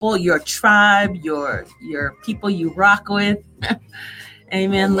your tribe, your people you rock with.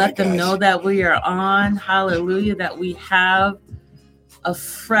 Amen. Let them know that we are on. Hallelujah. That we have a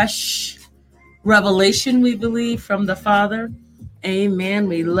fresh revelation, we believe, from the Father. Amen.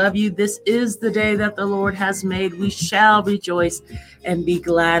 We love you. This is the day that the Lord has made. We shall rejoice and be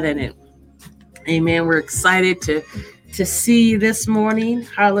glad in it. Amen. We're excited to see you this morning.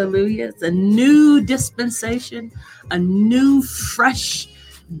 Hallelujah. It's a new dispensation, a new fresh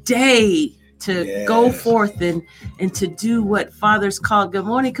day to go forth and to do what Father's called. Good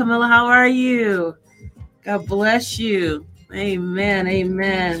morning, Camilla. How are you? God bless you. Amen.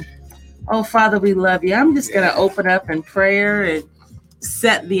 Amen. Oh, Father, we love you. I'm just going to open up in prayer and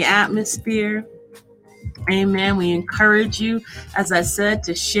set the atmosphere. Amen. We encourage you, as I said,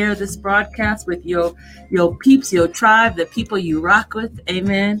 to share this broadcast with your peeps, your tribe, the people you rock with.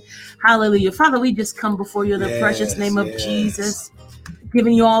 Amen. Hallelujah. Father, we just come before you in the precious name of Jesus,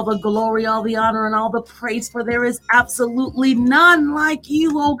 giving you all the glory, all the honor, and all the praise, for there is absolutely none like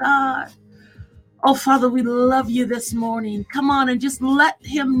you, oh God. Oh, Father, we love you this morning. Come on and just let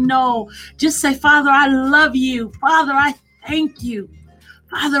him know. Just say, Father, I love you. Father, I thank you.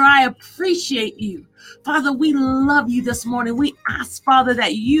 Father, I appreciate you. Father, we love you this morning. We ask, Father,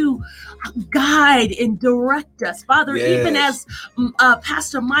 that you guide and direct us. Father, even as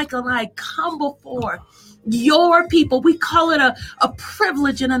Pastor Michael and I come before your people, we call it a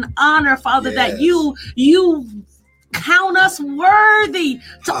privilege and an honor, Father, that you count us worthy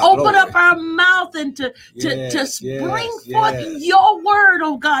to open up our mouth and to bring forth your word,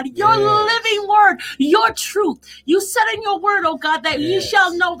 oh God, your living word, your truth. You said in your word, oh God, that you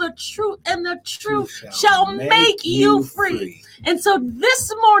shall know the truth, and the truth shall make you free. And so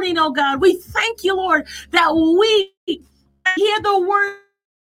this morning, oh God, we thank you, Lord, that we hear the word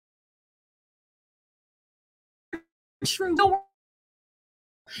truth.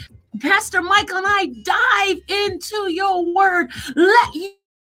 Pastor Michael and I dive into your word. Let you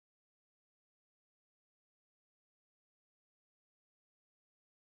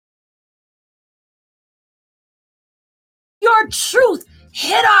your truth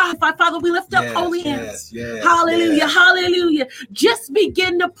hit our Father. We lift up holy hands. Hallelujah. Hallelujah. Just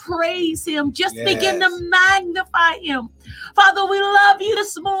begin to praise him. Just begin to magnify him. Father, we love you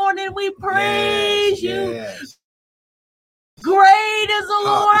this morning. We praise you. Great is the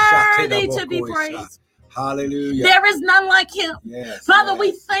Lord, worthy to be praised. Hallelujah. There is none like him. Father,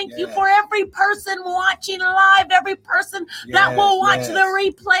 we thank you for every person watching live, every person that will watch the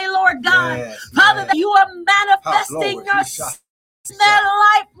replay, Lord God. Father, that you are manifesting your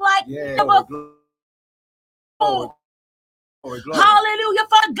life like never before. Hallelujah,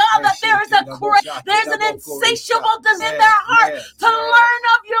 Father God, that there's an insatiable desire in their heart to learn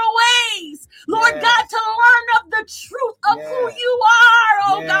of your ways, Lord God, to learn of the truth of who you are,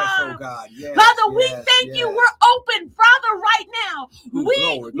 oh God. Father, we thank you. We're open, Father, right now. We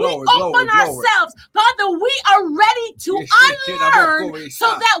open ourselves, Father. We are ready to unlearn so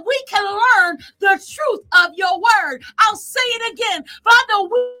that we can learn the truth of your word. I'll say it again, Father.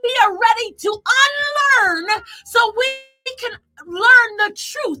 We are ready to unlearn so we can learn the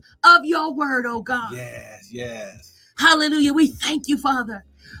truth of your word, oh God. Hallelujah. We thank you, Father.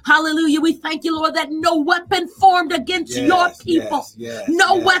 Hallelujah. We thank you, Lord, that no weapon formed against your people.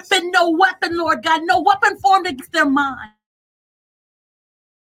 No weapon, Lord God. No weapon formed against their mind.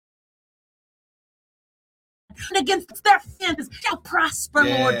 Against their sins shall prosper,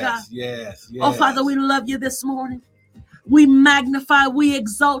 Lord God. Oh, Father, we love you this morning. We magnify, we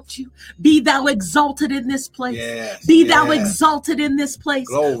exalt you. Be thou exalted in this place. Be thou exalted in this place.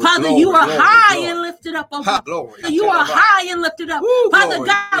 Father, you are high and lifted up, oh God. You are high and lifted up. Father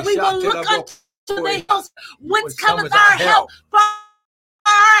God, we will look unto the hills, whence cometh our help.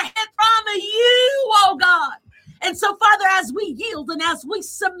 Our help from you, oh God. And so, Father, as we yield and as we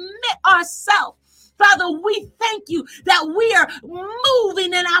submit ourselves, Father, we thank you that we are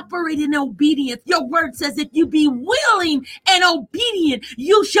moving and operating in obedience. Your word says, if you be willing and obedient,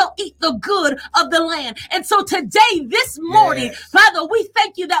 you shall eat the good of the land. And so today, this morning, Father, we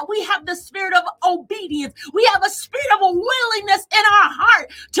thank you that we have the spirit of obedience. We have a spirit of a willingness in our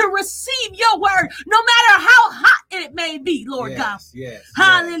heart to receive your word, no matter how hot it may be, Lord God.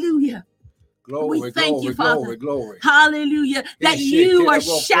 Hallelujah. Glory, we thank you, Father. Glory. Hallelujah. That you are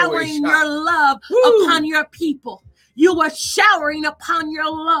showering your love upon your people. You are showering upon your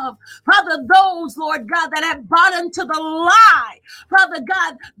love. Father, those, Lord God, that have bought into the lie. Father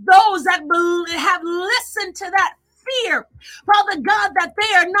God, those that have listened to that fear. Father God, that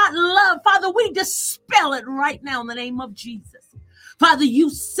they are not loved. Father, we dispel it right now in the name of Jesus. Father, you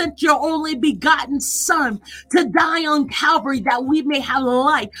sent your only begotten Son to die on Calvary that we may have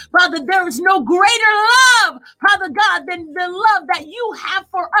life. Father, there is no greater love, Father God, than the love that you have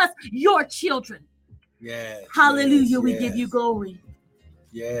for us, your children. Yes. Hallelujah. Yes, we yes. give you glory.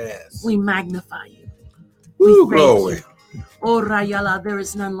 Yes. We magnify you. Woo, We thank glory. you. Oh, Rayala, there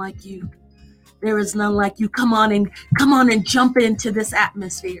is none like you. There is none like you. Come on and jump into this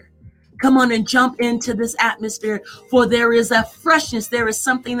atmosphere. Come on and jump into this atmosphere, for there is a freshness. There is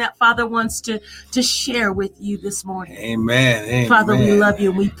something that Father wants to share with you this morning. Amen. Amen. Father, we love you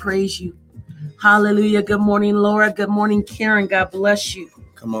and we praise you. Hallelujah. Good morning, Laura. Good morning, Karen. God bless you.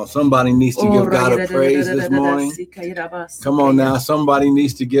 Come on, somebody needs to give God a praise this morning. Come on now, somebody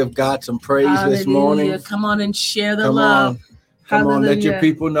needs to give God some praise this morning. Come on and share the Come love. Come on, let your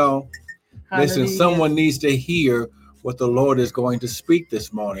people know. Hallelujah. Listen, someone needs to hear what the Lord is going to speak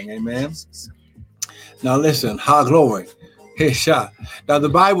this morning. Amen. Now listen, glory. Now the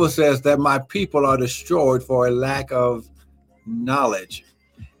Bible says that my people are destroyed for a lack of knowledge.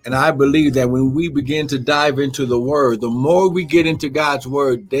 And I believe that when we begin to dive into the word, the more we get into God's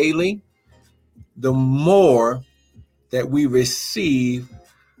word daily, the more that we receive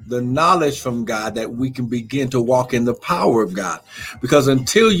the knowledge from God, that we can begin to walk in the power of God. Because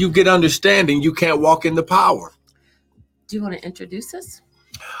until you get understanding, you can't walk in the power. Do you want to introduce us?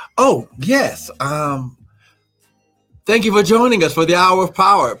 Oh, yes. Thank you for joining us for the Hour of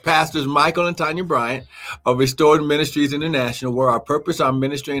Power. Pastors Michael and Tanya Bryant of Restored Ministries International, where our purpose, our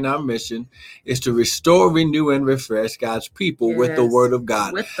ministry, and our mission is to restore, renew, and refresh God's people with the Word of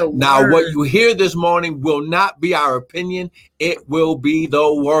God. Now, what you hear this morning will not be our opinion. It will be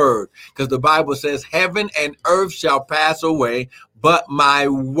the Word. Because the Bible says, heaven and earth shall pass away, but my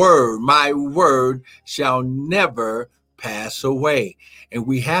word shall never pass away. And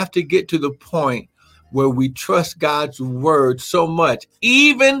we have to get to the point where we trust God's word so much,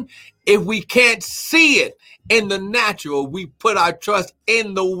 even if we can't see it in the natural, we put our trust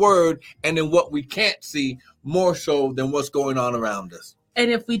in the word and in what we can't see more so than what's going on around us. And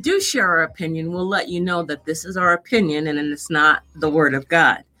if we do share our opinion, we'll let you know that this is our opinion and it's not the word of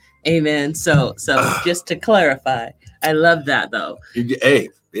God. Amen. So just to clarify, I love that though. Hey,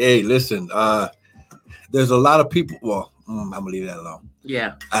 listen, there's a lot of people. Well, I'm going to leave that alone.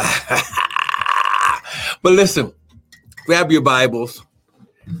 Yeah. But listen, grab your Bibles,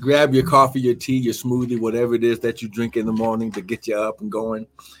 grab your coffee, your tea, your smoothie, whatever it is that you drink in the morning to get you up and going.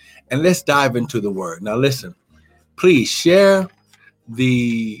 And let's dive into the word. Now, listen, please share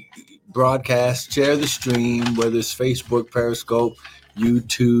the broadcast, share the stream, whether it's Facebook, Periscope,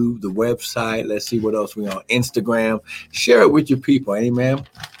 YouTube, the website. Let's see what else we're on, Instagram. Share it with your people. Amen.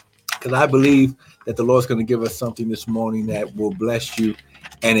 Because I believe that the Lord's going to give us something this morning that will bless you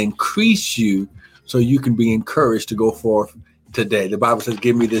and increase you, so you can be encouraged to go forth today. The Bible says,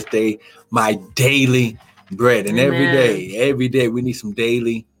 give me this day my daily bread. And every day we need some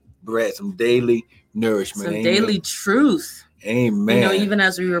daily bread, some daily nourishment. Some daily truth. Amen. Even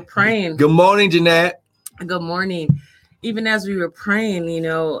as we were praying. Good morning, Jeanette. Good morning. Even as we were praying,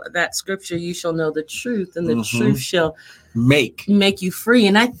 that scripture, you shall know the truth, and the truth shall make you free.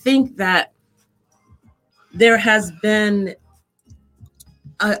 And I think that there has been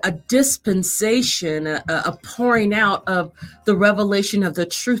a dispensation, a pouring out of the revelation of the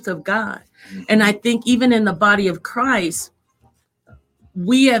truth of God. And I think even in the body of Christ,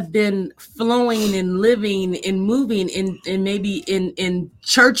 we have been flowing and living and moving in maybe in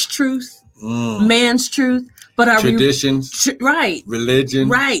church truth, man's truth, but our traditions, right, religion,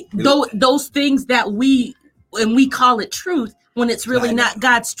 right. Those things that we call it truth, when it's really not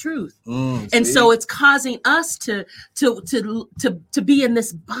God's truth. And so it's causing us to be in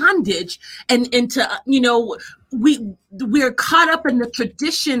this bondage and to, we're caught up in the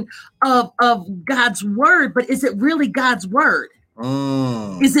tradition of God's word, but is it really God's word?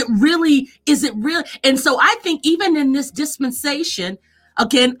 Is it really? And so I think even in this dispensation,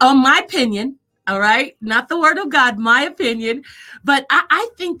 again, on my opinion, all right, not the word of God, my opinion, but I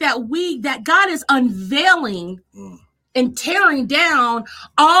think that God is unveiling and tearing down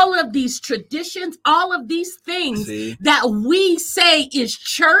all of these traditions, all of these things that we say is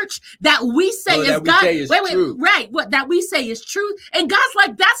church, that we say is God. That we say is truth. And God's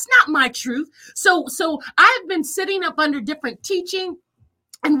like, that's not my truth. So I've been sitting up under different teaching.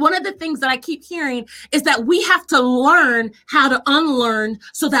 And one of the things that I keep hearing is that we have to learn how to unlearn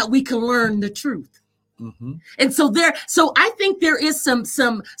so that we can learn the truth. And so I think there is some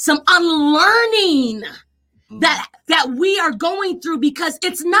unlearning that we are going through because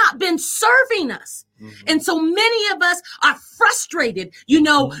it's not been serving us. And so many of us are frustrated. You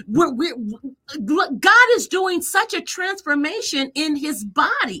know, God is doing such a transformation in his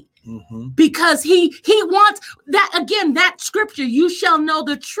body because he wants that, again, that scripture, you shall know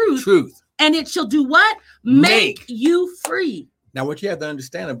the truth. And it shall do what? Make you free. Now, what you have to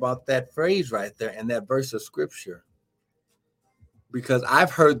understand about that phrase right there and that verse of scripture, because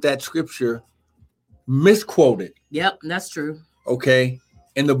I've heard that scripture misquoted. Yep, that's true. Okay,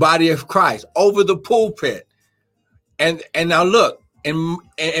 in the body of Christ, over the pulpit. And now look, in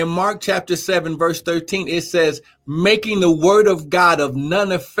Mark chapter 7, verse 13, it says, making the word of God of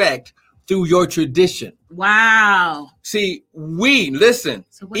none effect through your tradition. Wow. See, listen.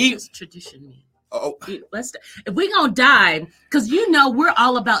 So what does tradition mean? If we're going to dive, because you know we're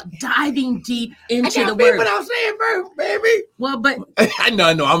all about diving deep into the word. What I'm saying, baby. Well, but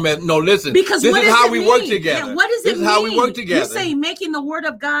no, listen. Because this is how we work together. Yeah, what does it mean? This is how we work together. You say making the word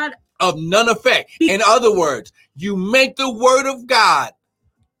of God of none effect. In other words, you make the word of God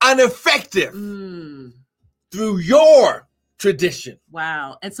ineffective through your tradition.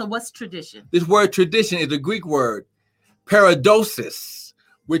 Wow. And so what's tradition? This word tradition is a Greek word, paradosis,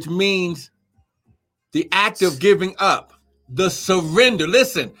 which means the act of giving up, the surrender.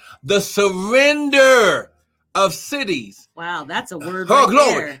 Listen, the surrender of cities. Wow, that's a word. Oh,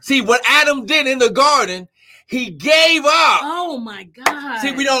 glory. There. See, what Adam did in the garden, he gave up. Oh, my God.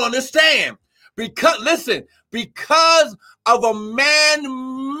 See, we don't understand. Because of a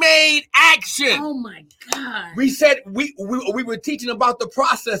man-made action. Oh, my God. We said we were teaching about the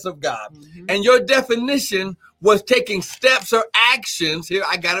process of God. And your definition was taking steps or actions. Here,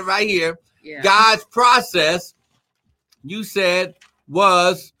 I got it right here. Yeah. God's process, you said,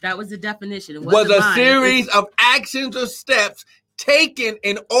 that was the definition. It was a series of actions or steps taken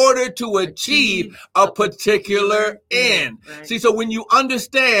in order to achieve a particular end. Right. See, so when you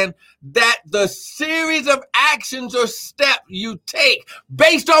understand that the series of actions or steps you take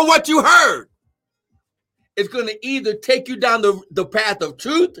based on what you heard, it's going to either take you down the path of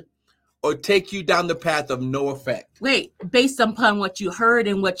truth or take you down the path of no effect. Wait, based upon what you heard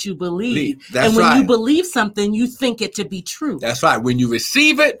and what you believe. That's and when right. you believe something, you think it to be true. That's right. When you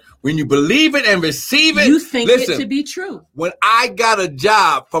receive it, when you believe it and receive it, you think it to be true. When I got a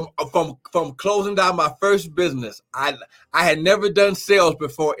job from closing down my first business, I had never done sales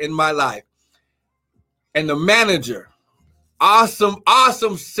before in my life. And the manager,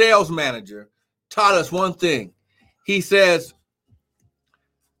 awesome sales manager, taught us one thing. He says,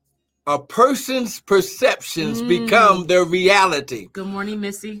 a person's perceptions become their reality. Good morning,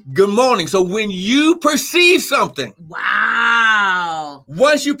 Missy. Good morning. So when you perceive something, wow.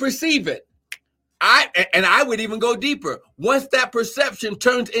 Once you perceive it, I would even go deeper. Once that perception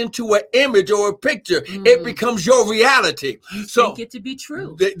turns into an image or a picture, it becomes your reality. You think it to be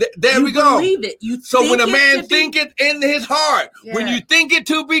true. There we go. You believe it. So when a man thinketh in his heart, when you think it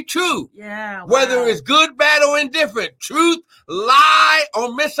to be true, whether it's good, bad, or indifferent, truth, lie,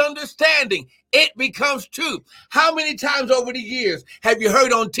 or misunderstanding, it becomes true. How many times over the years have you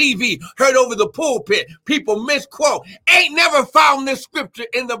heard on TV, heard over the pulpit, people misquote, ain't never found this scripture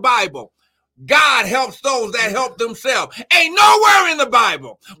in the Bible. God helps those that help themselves. Ain't nowhere in the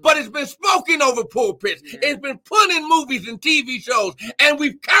Bible, but it's been spoken over pulpits. Yeah. It's been put in movies and TV shows, and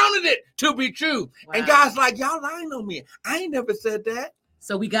we've counted it to be true. Wow. And God's like, y'all lying on me. I ain't never said that.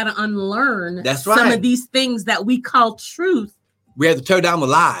 So we got to unlearn some of these things that we call truth. We have to tear down the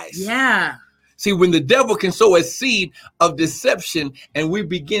lies. Yeah. See, when the devil can sow a seed of deception and we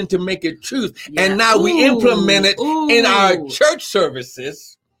begin to make it truth, and now we implement it in our church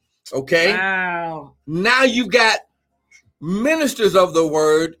services. Okay. Wow. Now you've got ministers of the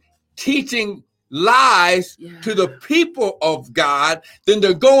word teaching lies to the people of God. Then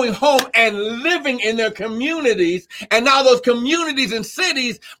they're going home and living in their communities. And now those communities and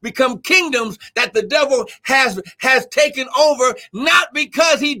cities become kingdoms that the devil has taken over, not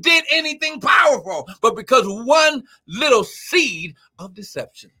because he did anything powerful, but because one little seed of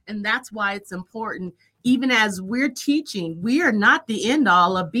deception. And that's why it's important. Even as we're teaching, we are not the end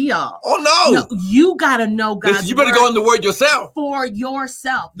all or be all. Oh, no. You got to know God's You better go in the word yourself. For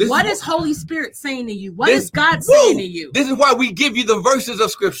yourself. What is Holy Spirit saying to you? What is God saying to you? This is why we give you the verses of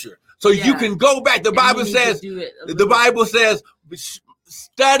scripture. So you can go back. The Bible says,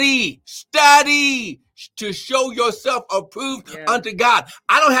 study to show yourself approved unto God.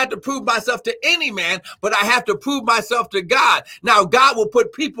 I don't have to prove myself to any man, but I have to prove myself to God. Now, God will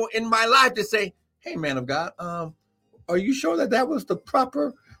put people in my life to say, hey, man of God, are you sure that was the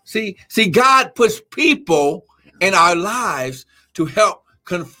proper? See, God puts people in our lives to help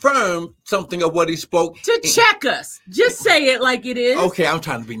confirm something of what he spoke. To check us. Just say it like it is. Okay, I'm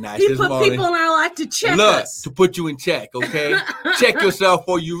trying to be nice He this put morning. people in our life to check Look, us. to put you in check, okay? Check yourself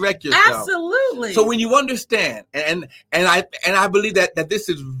or you wreck yourself. Absolutely. So when you understand, and I believe that this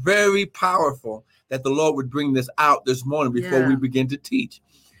is very powerful, that the Lord would bring this out this morning before we begin to teach.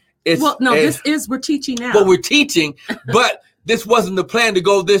 We're teaching now. Well, we're teaching, but this wasn't the plan to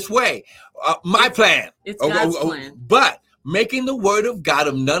go this way. My plan. It's God's plan. But making the word of God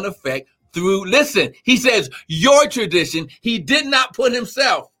of none effect through, listen, he says, your tradition. He did not put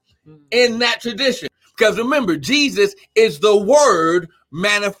himself in that tradition. Because remember, Jesus is the word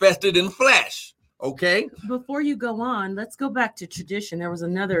manifested in flesh. Okay? Before you go on, let's go back to tradition. There was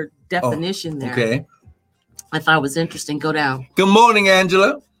another definition there. Okay. I thought it was interesting. Go down. Good morning,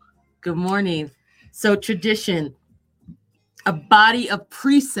 Angela. Good morning. So tradition, a body of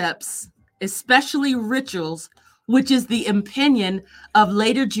precepts, especially rituals, which is the opinion of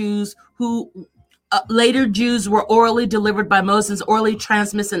later Jews who were orally delivered by Moses, orally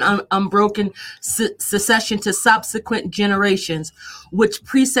transmitted in unbroken succession to subsequent generations, which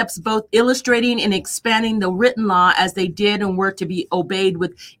precepts both illustrating and expanding the written law as they did and were to be obeyed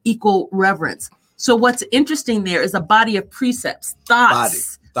with equal reverence. So what's interesting there is a body of precepts,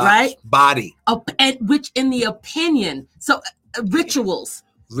 thoughts, right? Body. And which in the opinion, so rituals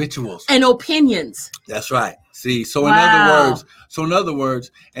and opinions. That's right. See, so in other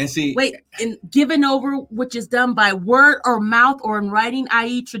words, and see. Wait, and given over, which is done by word or mouth or in writing,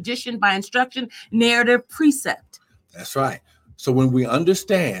 i.e. tradition, by instruction, narrative, precept. That's right. So when we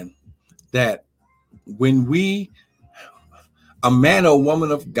understand that a man or woman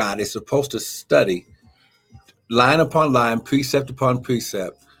of God is supposed to study line upon line, precept upon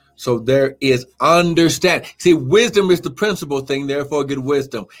precept. So there is understanding. See, wisdom is the principal thing, therefore get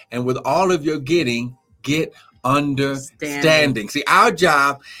wisdom. And with all of your getting, get understanding. See, our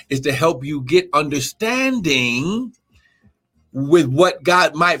job is to help you get understanding with what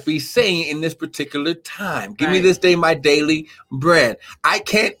God might be saying in this particular time. Give me this day my daily bread. I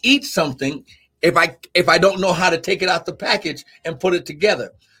can't eat something if I don't know how to take it out the package and put it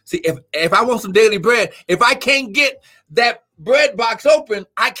together. See, if I want some daily bread, if I can't get that bread box open,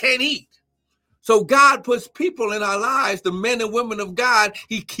 I can't eat. So God puts people in our lives, the men and women of God.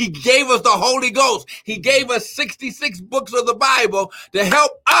 He gave us the Holy Ghost. He gave us 66 books of the Bible to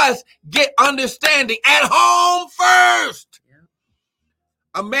help us get understanding at home first.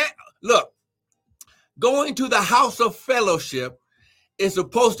 Yeah. Look, going to the house of fellowship is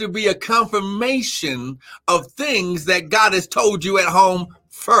supposed to be a confirmation of things that God has told you at home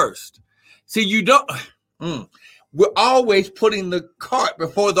first. See, you don't... We're always putting the cart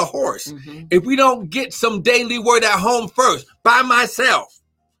before the horse. Mm-hmm. If we don't get some daily word at home first, by myself,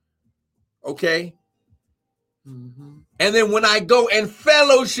 okay? Mm-hmm. And then when I go and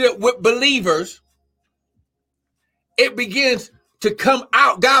fellowship with believers, it begins to come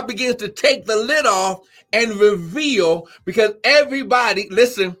out. God begins to take the lid off and reveal, because everybody's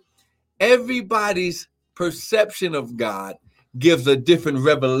perception of God gives a different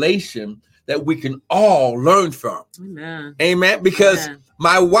revelation that we can all learn from. Amen. Because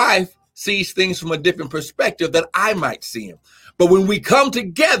my wife sees things from a different perspective that I might see them. But when we come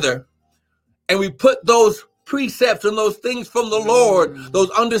together and we put those precepts and those things from the Lord,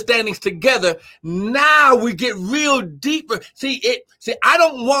 those understandings together, now we get real deeper. See, I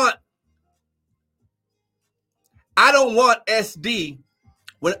don't want SD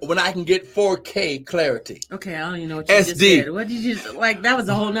when I can get 4K clarity. Okay, I don't even know what you SD. just said. What did you like? That was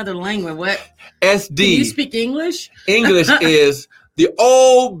a whole nother language. What? SD. Can you speak English? English is the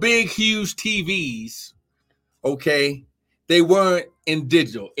old, big, huge TVs. Okay, they weren't in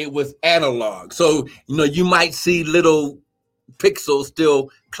digital; it was analog. So you might see little pixels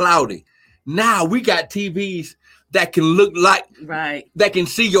still cloudy. Now we got TVs that can look like that can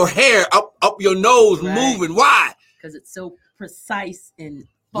see your hair up your nose moving. Why? Because it's so precise and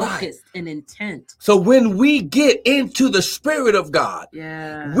focused and intent. So when we get into the Spirit of God,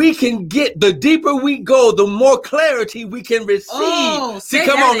 we can get, the deeper we go, the more clarity we can receive. Oh, see,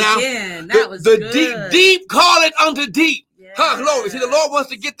 come on now. Again. That was the good. deep call it unto deep. Glory. See, the Lord wants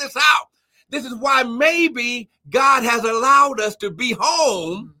to get this out. This is why maybe God has allowed us to be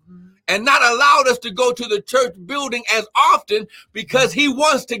home and not allowed us to go to the church building as often, because he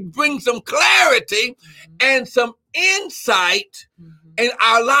wants to bring some clarity and some insight in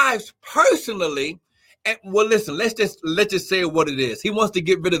our lives personally. And well, listen, let's just say what it is. He wants to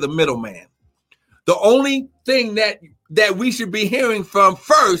get rid of the middleman. The only thing that we should be hearing from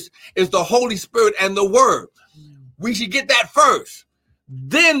first is the Holy Spirit and the Word. We should get that first.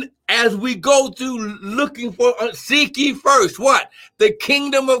 Then as we go through looking for, seek ye first, what? The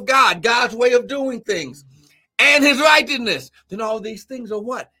kingdom of God, God's way of doing things, and his righteousness. Then all these things are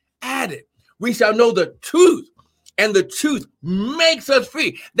what? Added. We shall know the truth, and the truth makes us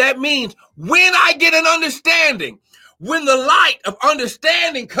free. That means when I get an understanding, when the light of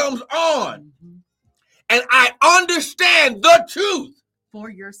understanding comes on, and I understand the truth for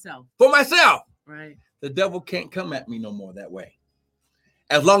yourself, for myself, right? The devil can't come at me no more that way.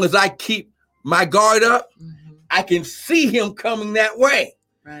 As long as I keep my guard up, I can see him coming that way.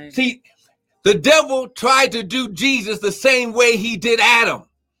 Right. See, the devil tried to do Jesus the same way he did Adam.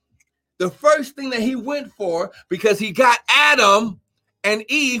 The first thing that he went for, because he got Adam and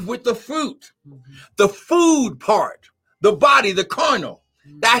Eve with the fruit, the food part, the body, the carnal.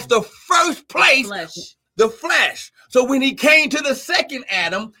 That's the first place, the flesh. So when he came to the second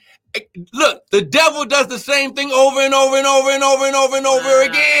Adam, look, the devil does the same thing over and over and over and over and over and over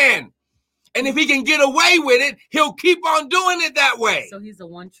again. And if he can get away with it, he'll keep on doing it that way. So he's a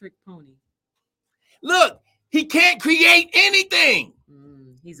one-trick pony. Look, he can't create anything.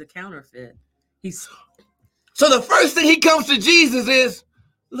 He's a counterfeit. So the first thing he comes to Jesus is,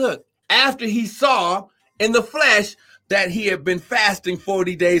 look, after he saw in the flesh that he had been fasting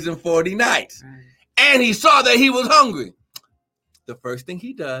 40 days and 40 nights, and he saw that he was hungry. The first thing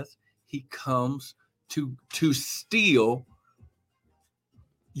he does, he comes to steal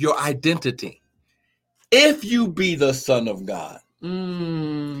your identity. If you be the Son of God.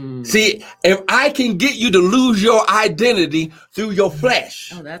 See, if I can get you to lose your identity through your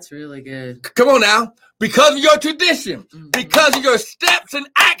flesh. Oh, that's really good. Come on now. Because of your tradition, because of your steps and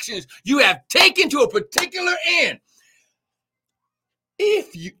actions you have taken to a particular end.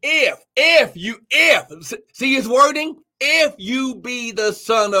 If, see his wording? If you be the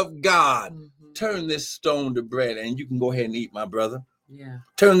Son of God, turn this stone to bread, and you can go ahead and eat, my brother. Yeah.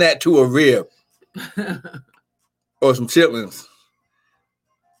 Turn that to a rib or some chitlins.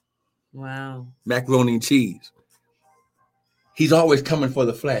 Wow. Macaroni and cheese. He's always coming for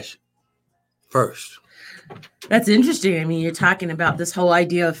the flesh first. That's interesting. I mean, you're talking about this whole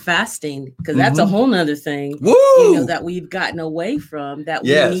idea of fasting, because that's a whole nother thing that we've gotten away from, that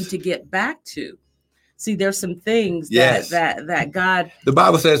we need to get back to. See, there's some things that God. The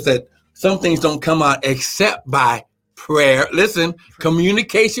Bible says that some things don't come out except by prayer. Listen,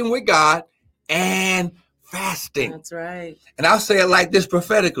 communication with God and fasting. That's right. And I'll say it like this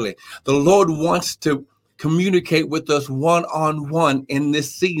prophetically. The Lord wants to communicate with us one-on-one in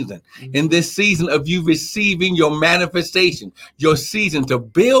this season. In this season of you receiving your manifestation, your season to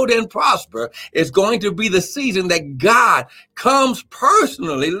build and prosper is going to be the season that God comes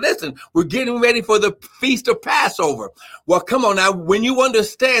personally. Listen, we're getting ready for the Feast of Passover. Well, come on now. When you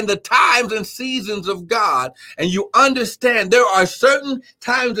understand the times and seasons of God, and you understand there are certain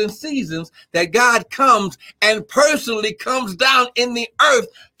times and seasons that God comes and personally comes down in the earth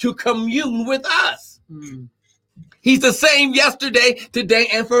to commune with us. He's the same yesterday, today,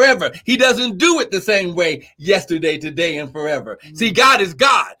 and forever. He doesn't do it the same way yesterday, today, and forever. See, God is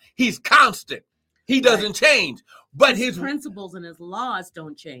God. He's constant. He doesn't change. But his principles and his laws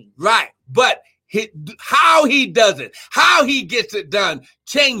don't change. Right. But how he does it, how he gets it done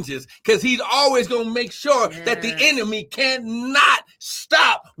changes, because he's always going to make sure that the enemy cannot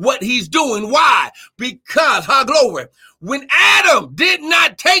stop what he's doing. Why? Because, glory, when Adam did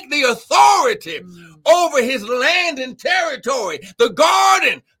not take the authority over his land and territory, the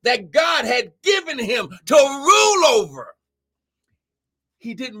garden that God had given him to rule over,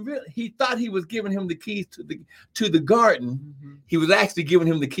 he thought he was giving him the keys to the garden. He was actually giving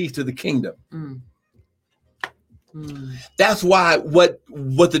him the keys to the kingdom. That's why what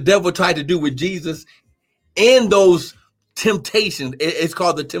the devil tried to do with Jesus in those temptations, it's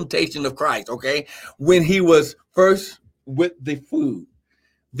called the temptation of Christ, okay? When he was first with the food,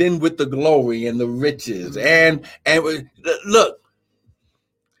 then with the glory and the riches, and look,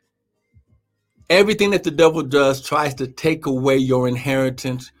 everything that the devil does tries to take away your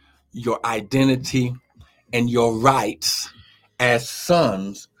inheritance, your identity, and your rights as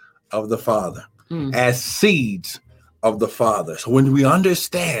sons of the Father, as seeds of the Father. So when we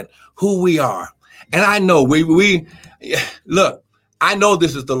understand who we are, and I know we look, I know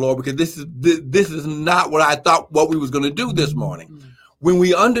this is the Lord, because this is not what I thought what we was going to do this morning. When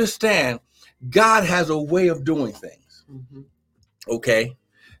we understand God has a way of doing things, okay?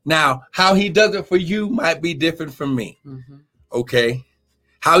 Now, how he does it for you might be different from me, okay?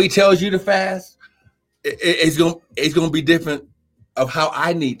 How he tells you to fast, it's going to be different of how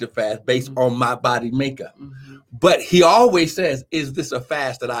I need to fast based on my body makeup. But he always says, is this a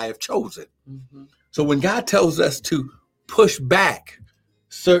fast that I have chosen? So when God tells us to push back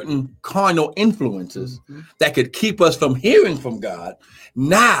certain carnal influences that could keep us from hearing from God.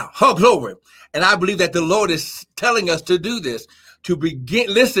 Now, oh, glory. And I believe that the Lord is telling us to do this, to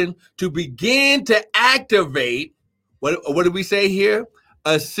begin to activate, what did we say here?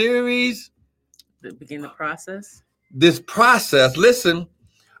 A series. Begin the process. This process, listen,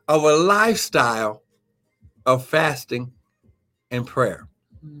 of a lifestyle of fasting and prayer.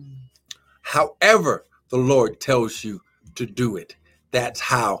 However the Lord tells you to do it, that's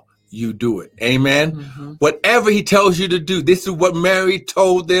how you do it. Amen. Whatever he tells you to do. This is what Mary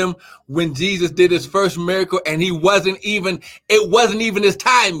told them when Jesus did his first miracle, and it wasn't even his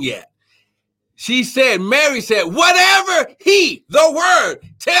time yet. Mary said, whatever the word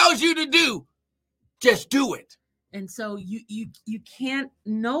tells you to do, just do it. And so you can't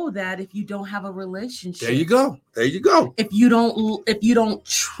know that if you don't have a relationship. There you go. If you don't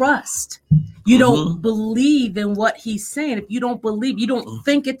trust, you don't believe in what he's saying. If you don't believe, you don't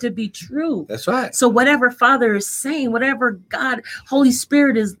think it to be true. That's right. So whatever Father is saying, whatever God, Holy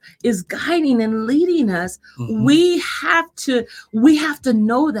Spirit is guiding and leading us, we have to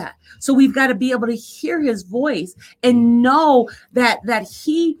know that. So we've got to be able to hear his voice and know that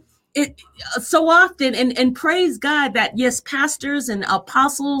he. So often, and praise God that yes, pastors and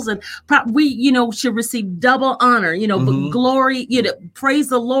apostles and we should receive double honor, but glory, praise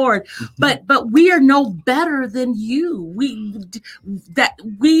the Lord. But we are no better than you. We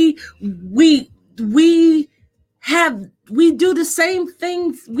do the same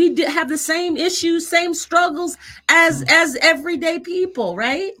things. We have the same issues, same struggles as everyday people,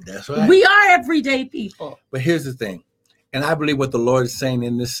 right? That's right. We are everyday people. But here's the thing. And I believe what the Lord is saying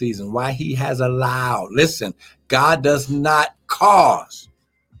in this season, why he has allowed, listen, God does not cause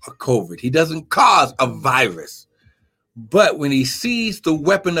a COVID. He doesn't cause a virus. But when he sees the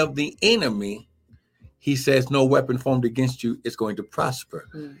weapon of the enemy, he says, no weapon formed against you is going to prosper.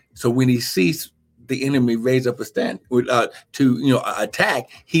 So when he sees the enemy raise up a stand to attack,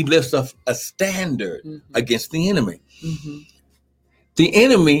 he lifts up a standard against the enemy. The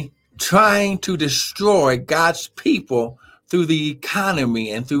enemy trying to destroy God's people through the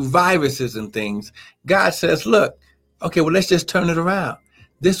economy and through viruses and things. God says, look, okay, well, let's just turn it around.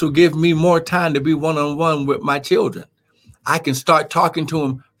 This will give me more time to be one-on-one with my children. I can start talking to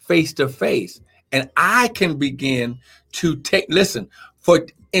them face to face, and I can begin to for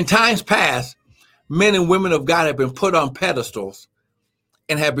in times past, men and women of God have been put on pedestals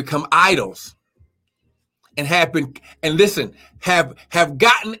and have become idols. And have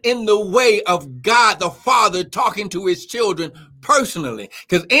gotten in the way of God the Father talking to his children personally.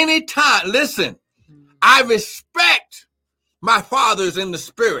 Because anytime, I respect my fathers in the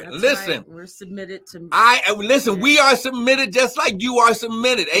spirit. That's right. We're submitted to. We are submitted just like you are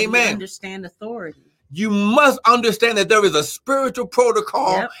submitted. Amen. We understand authority. You must understand that there is a spiritual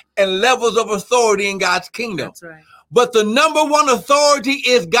protocol and levels of authority in God's kingdom. That's right. But the number one authority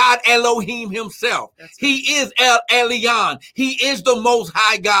is God Elohim himself. Right. He is El Elyon. He is the most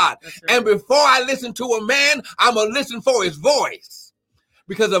high God. Right. And before I listen to a man, I'm going to listen for his voice.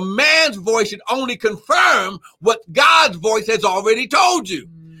 Because a man's voice should only confirm what God's voice has already told you.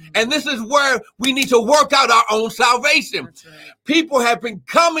 And this is where we need to work out our own salvation. Right. People have been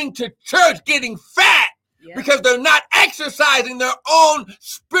coming to church getting fat. Because they're not exercising their own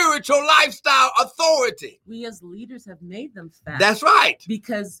spiritual lifestyle authority. We as leaders have made them fat. That's right.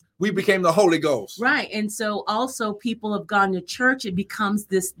 Because we became the Holy Ghost. Right. And so also people have gone to church. It becomes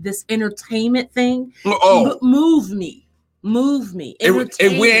this entertainment thing. Move me.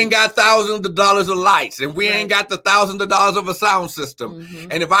 If we ain't got thousands of dollars of lights, and we ain't got the thousands of dollars of a sound system,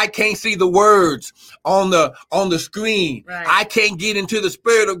 and if I can't see the words on the screen, I can't get into the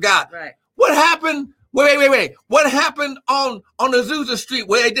Spirit of God. Right. What happened? Wait. What happened on Azusa Street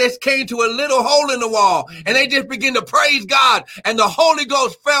where they just came to a little hole in the wall and they just began to praise God and the Holy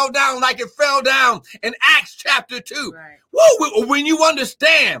Ghost fell down like it fell down in Acts chapter 2. Right. Woo, when you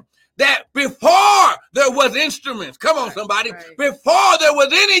understand that before there was instruments, come on somebody, before there was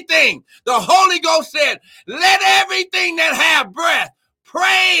anything, the Holy Ghost said, let everything that have breath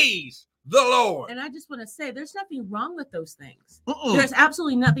praise the Lord. And I just want to say there's nothing wrong with those things. There's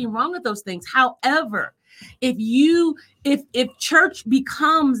absolutely nothing wrong with those things. However, if church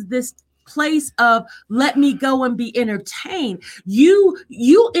becomes this place of let me go and be entertained, you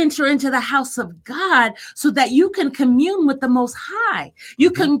enter into the house of God so that you can commune with the Most High.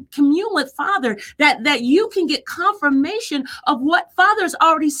 You can commune with Father, that you can get confirmation of what Father's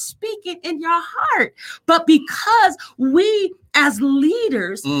already speaking in your heart. But because we as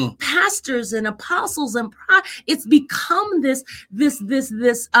leaders, pastors and apostles and it's become this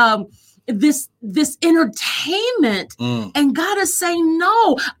this entertainment. And God is saying,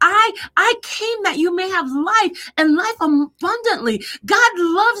 no, I came that you may have life and life abundantly. God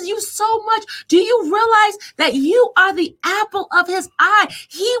loves you so much. Do you realize that you are the apple of his eye?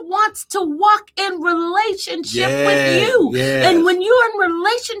 He wants to walk in relationship with you. Yes. And when you're in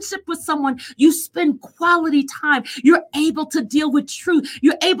relationship with someone, you spend quality time. You're able to deal with truth.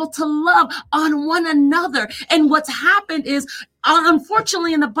 You're able to love on one another. And what's happened is,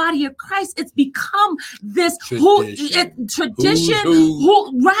 unfortunately, in the body of Christ, it's become this tradition,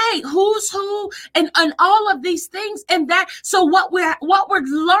 who's who, and all of these things. And that, so what we're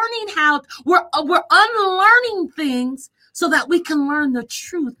learning, how we're unlearning things so that we can learn the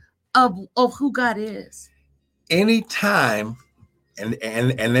truth of who God is. Anytime,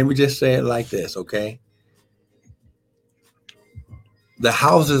 and let me just say it like this, okay? The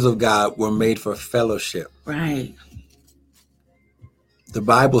houses of God were made for fellowship. Right. The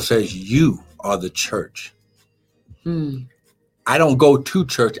Bible says you are the church. I don't go to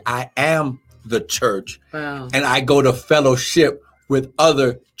church. I am the church. Wow. And I go to fellowship with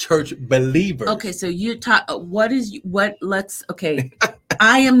other church believers. Okay, so you talk. Okay.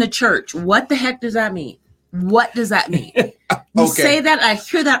 I am the church. What the heck does that mean? What does that mean? You say that, I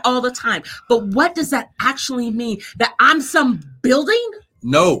hear that all the time. But what does that actually mean? That I'm some building?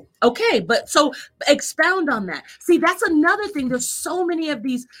 No. Okay, but so expound on that. See, that's another thing. There's so many of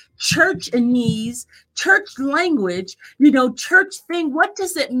these churchnese, church language, church thing. What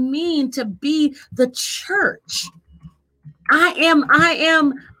does it mean to be the church? I am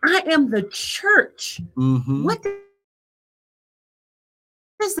the church. Mm-hmm. What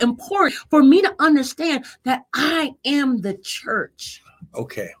is important for me to understand that I am the church?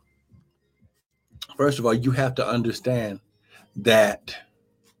 Okay. First of all, you have to understand that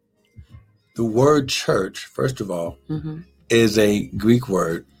the word church, first of all, is a Greek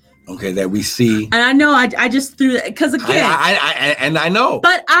word, okay, that we see. And I know I just threw that because, again, I know.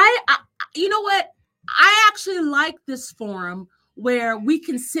 But I you know what? I actually like this forum where we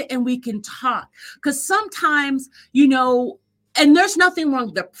can sit and we can talk, because sometimes, and there's nothing wrong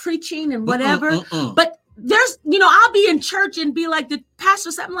with the preaching and whatever, but there's, I'll be in church and be like, the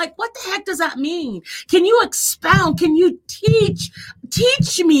pastor said, I'm like, what the heck does that mean? Can you expound? Can you teach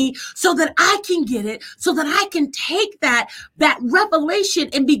me so that I can get it, so that I can take that revelation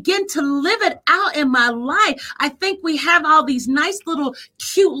and begin to live it out in my life? I think we have all these nice little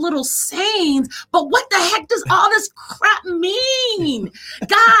cute little sayings, but what the heck does all this crap mean?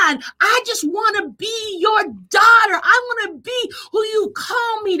 God, I just want to be your daughter. I want to be who you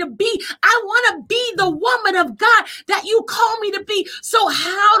call me to be. I want to be the woman of God that you call me to be. So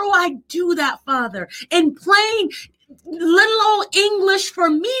how do I do that, Father? In plain little old English for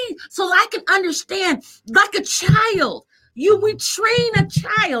me, so I can understand like a child. We train a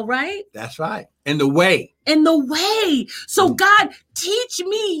child, right? That's right. In the way. So God, teach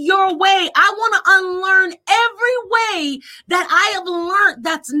me your way. I want to unlearn every way that I have learned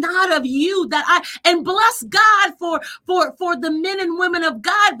that's not of you, and bless God for the men and women of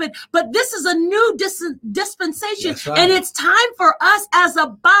God. But this is a new dispensation. Right. And it's time for us as a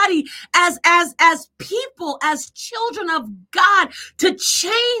body, as people, as children of God, to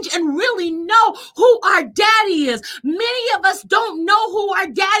change and really know who our daddy is. Many of us don't know who our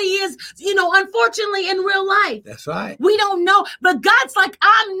daddy is, unfortunately, in real life. That's right. We don't know. But God's like,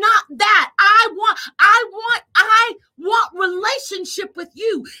 I'm not that. I want relationship with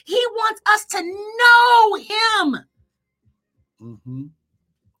you. He wants us to know him. Mm-hmm.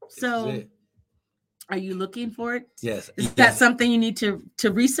 So are you looking for it? Yes. Is that something you need to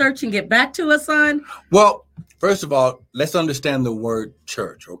research and get back to us on? Well, first of all, let's understand the word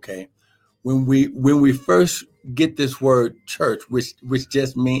church, okay? When we first get this word church, which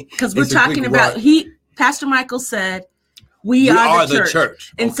just means, because we're talking about Pastor Michael said we are the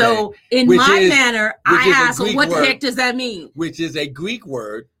church. And so in my manner, I ask, well, what the heck does that mean? Which is a Greek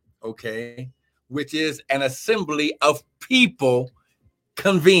word, okay, which is an assembly of people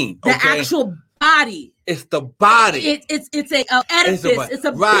convened. The actual body. It's the body. It's a edifice. It's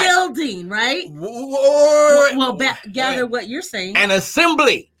a building, right? Well, gather what you're saying. An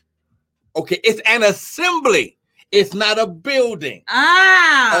assembly. Okay, it's an assembly. It's not a building.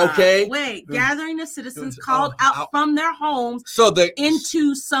 Okay. Wait, gathering of citizens called out from their homes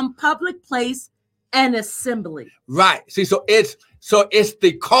into some public place, an assembly. Right. See, so it's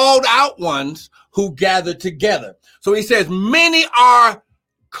the called out ones who gather together. So he says, many are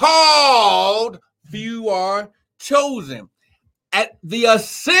called, few are chosen. At the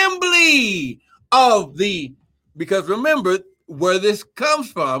assembly of because remember where this comes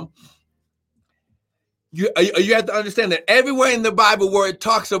from. You have to understand that everywhere in the Bible where it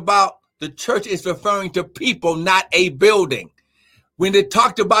talks about the church is referring to people, not a building. When it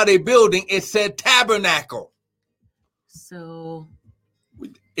talked about a building, it said tabernacle. So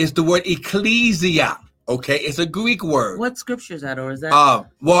it's the word ecclesia. Okay, it's a Greek word. What scripture is that, or is that?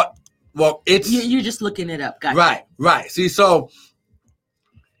 Well, it's you're just looking it up. Gotcha. Right. See, so,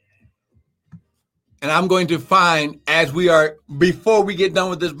 and I'm going to find before we get done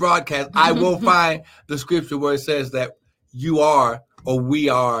with this broadcast, I will find the scripture where it says that you are or we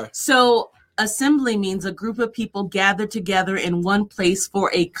are. So assembly means a group of people gathered together in one place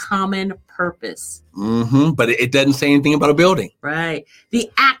for a common purpose. But it doesn't say anything about a building. Right. The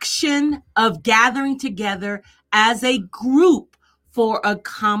action of gathering together as a group for a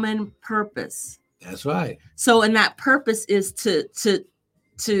common purpose. That's right. So, and that purpose is to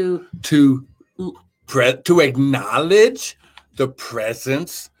acknowledge the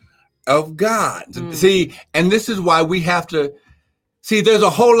presence of God. See, and this is why we have to see. There's a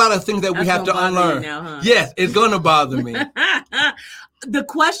whole lot of things that we have to unlearn. Now, huh? Yes, it's going to bother me. The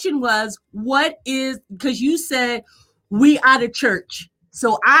question was, because you said we are the church.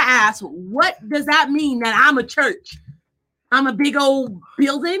 So I asked, what does that mean that I'm a church? I'm a big old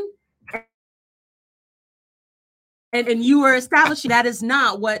building? And you were establishing that is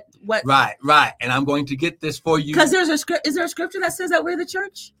not what. Right. And I'm going to get this for you. Because is there a scripture that says that we're the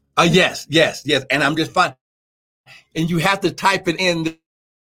church? Yes. And I'm just fine. And you have to type it in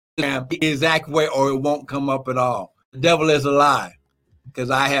the exact way or it won't come up at all. The devil is a lie. Because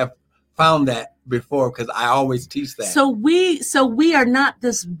I have found that before, because I always teach that. So we are not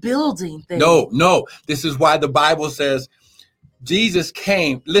this building thing. No. This is why the Bible says Jesus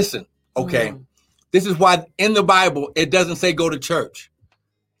came. Listen, okay. This is why in the Bible, it doesn't say go to church.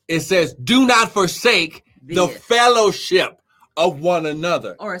 It says, do not forsake the fellowship of one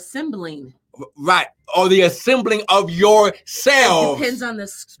another. Or assembling. Right. Or the assembling of yourselves. It depends on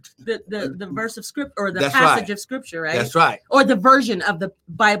the verse of scripture or the passage of scripture, right? That's right. Or the version of the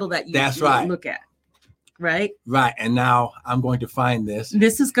Bible that you look at. Right? Right. And now I'm going to find this.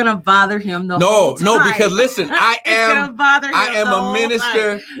 This is going to bother him the whole time. No, because listen, I am a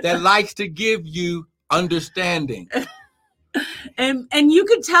minister that likes to give you understanding. And you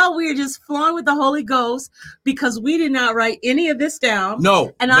can tell we're just flowing with the Holy Ghost because we did not write any of this down.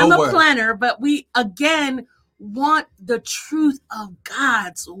 No. And I'm a planner, but we again want the truth of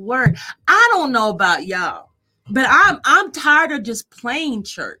God's word. I don't know about y'all, but I'm tired of just playing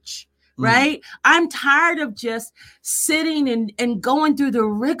church. Right? I'm tired of just sitting and going through the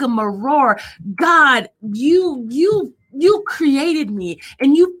rigmarole. God, you created me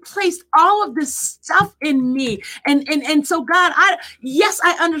and you placed all of this stuff in me. And so God,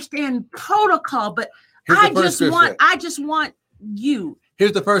 I understand protocol, but I just want you.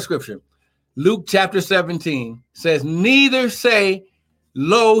 Here's the first scripture. Luke chapter 17 says, neither say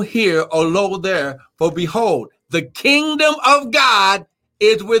lo here or lo there, for behold, the kingdom of God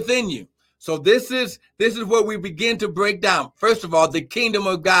is within you. So this is where we begin to break down. First of all, the kingdom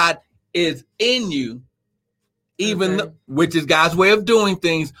of God is in you, which is God's way of doing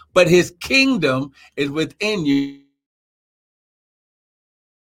things, but his kingdom is within you.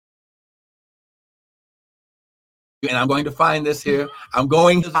 And I'm going to find this here.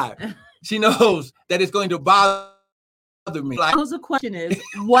 She knows that it's going to bother me. So the question is,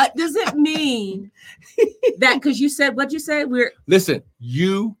 what does it mean that, because you said, what'd you say? Listen,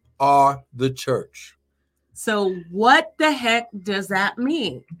 you are the church. So what the heck does that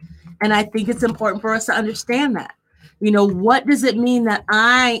mean? And I think it's important for us to understand that. What does it mean that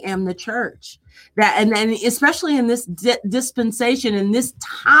I am the church? That, and especially in this dispensation, in this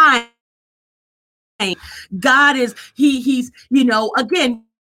time, God is, he's, again,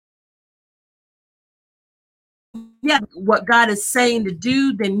 what God is saying to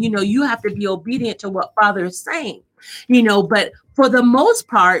do, then, you have to be obedient to what Father is saying. But for the most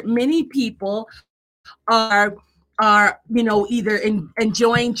part, many people are either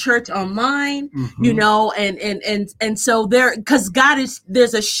enjoying church online, and so because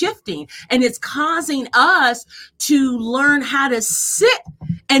there's a shifting, and it's causing us to learn how to sit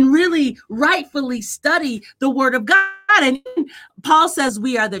and really rightfully study the word of God. And Paul says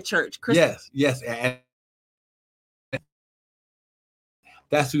we are the church. Yes. And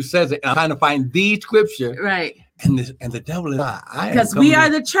that's who says it. And I'm trying to find the scripture. Right. And the devil is because we are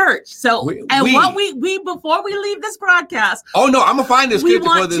the church. So what we before we leave this broadcast. Oh no, I'm gonna find this scripture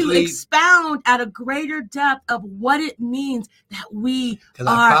for this. We want to expound at a greater depth of what it means that we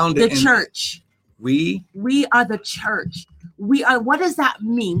are the church. We are the church. We are. What does that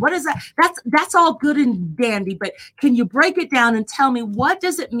mean? What is that? That's all good and dandy. But can you break it down and tell me what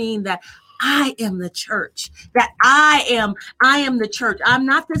does it mean that I am the church, that I am the church. I'm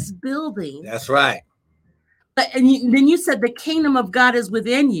not this building. That's right. And then you said the kingdom of God is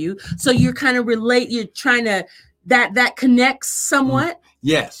within you. So you're kind of you're trying to, that connects somewhat.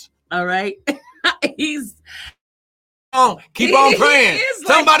 Yes. All right. Keep on praying.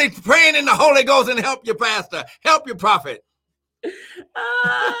 Somebody praying in the Holy Ghost and help your pastor, help your prophet.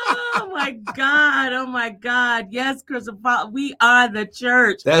 Oh my God. Oh my God. Yes, Christopher. We are the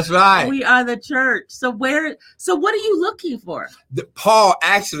church. That's right. We are the church. So what are you looking for? Paul,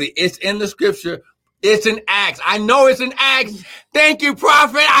 actually, it's in the scripture. It's in Acts. I know it's in Acts. Thank you,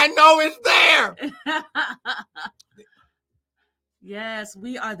 prophet. I know it's there. Yes,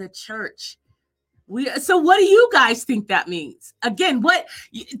 we are the church. So what do you guys think that means? Again,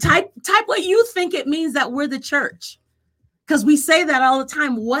 type what you think it means that we're the church. Because we say that all the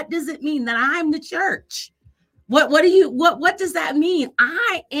time. What does it mean that I'm the church? What does that mean?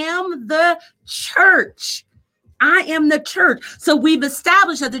 I am the church. I am the church. So we've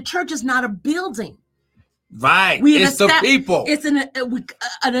established that the church is not a building. Right. It's the people. It's an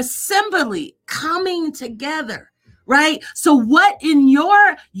assembly coming together. Right. So what, in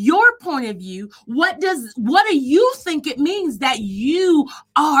your point of view, what do you think it means that you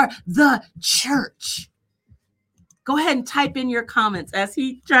are the church? Go ahead and type in your comments as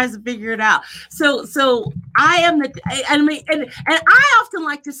he tries to figure it out. So I am and I often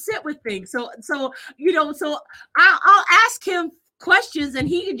like to sit with things. So I'll ask him questions and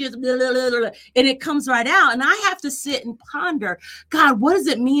he can just blah, blah, blah, blah, and it comes right out. And I have to sit and ponder, God, what does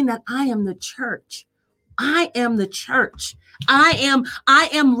it mean that I am the church? I am the church. I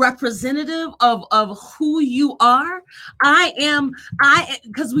am representative of who you are.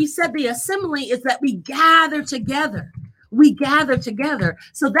 Because we said the assembly is that we gather together. We gather together.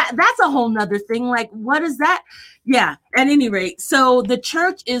 So that's a whole nother thing. Like, what is that? Yeah. At any rate, so the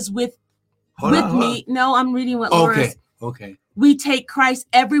church is with me. No, I'm reading what Laura. Okay. We take Christ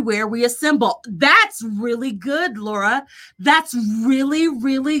everywhere we assemble. That's really good, Laura. That's really,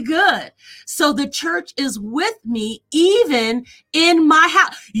 really good. So the church is with me even in my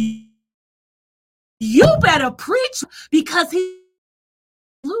house. You better preach, because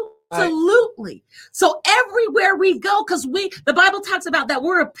absolutely. So everywhere we go, because the Bible talks about that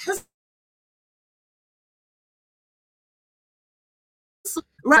we're epistle.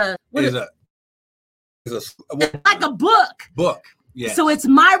 Like a book. Yeah. So it's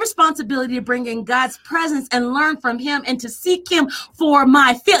my responsibility to bring in God's presence and learn from him and to seek him for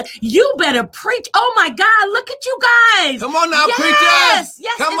my fill. You better preach. Oh my God, look at you guys. Come on now, preachers.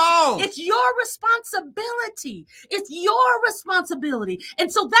 Yes. Come on. It's your responsibility. It's your responsibility.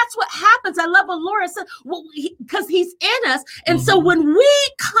 And so that's what happens. I love what Laura said, because he's in us. And so when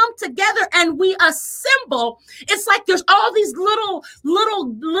we come together and we assemble, it's like there's all these little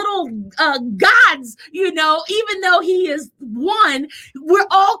gods, even though he is one, we're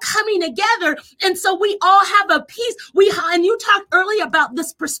all coming together. And so we all have a peace. And you talked earlier about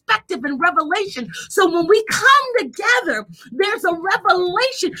this perspective and revelation. So when we come together, there's a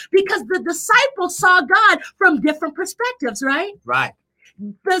revelation, because the disciples saw God from different perspectives, right? Right.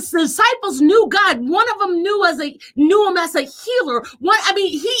 The disciples knew God. One of them knew him as a healer. He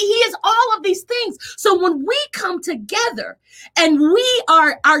is all of these things. So when we come together and we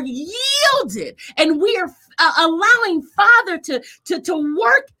are yielded and we are allowing Father to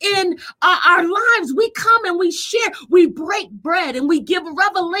work in our lives, we come and we share, we break bread and we give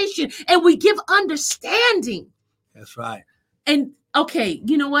revelation and we give understanding. That's right. And okay,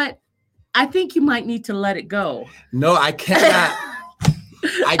 you know what? I think you might need to let it go. No, I cannot.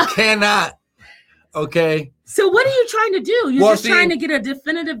 I cannot. Okay. So what are you trying to do? You're trying to get a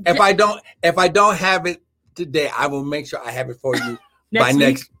definitive. If I don't have it today, I will make sure I have it for you by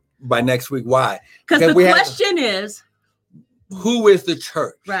next week. Why? Because the question is, who is the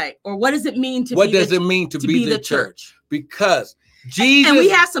church? Right. Or what does it mean to be the church? Because Jesus. And we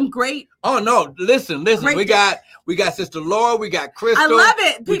have some great. Oh no! Listen. We got Sister Laura. We got Crystal. I love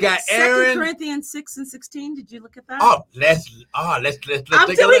it. We got Aaron. 2 Corinthians 6:16. Did you look at that? Let's.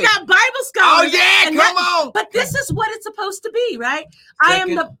 Until we got Bible scholars. Oh yeah, come on. But this is what it's supposed to be, right? I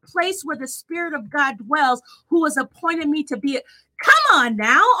am the place where the Spirit of God dwells, who has appointed me to be. Come on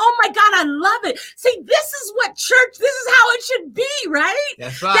now. Oh my God, I love it. See, this is what church, this is how it should be, right?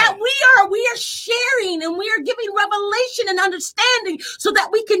 That's right. That we are sharing and we are giving revelation and understanding so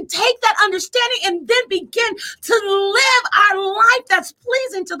that we can take that understanding and then begin to live our life that's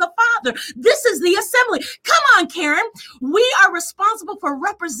pleasing to the Father. This is the assembly. Come on, Karen. We are responsible for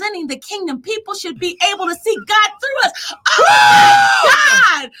representing the kingdom. People should be able to see God through us. Oh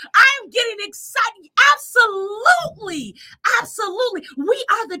my God. I'm getting excited. Absolutely. Absolutely. We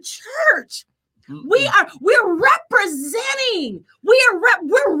are the church. We're representing, we're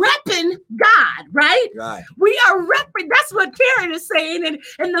repping God, right? Right. We are repping. That's what Karen is saying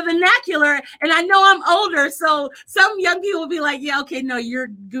in the vernacular. And I know I'm older, so some young people will be like, yeah, okay, no, you're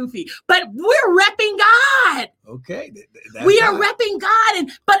goofy. But we're repping God. Okay. We are repping God.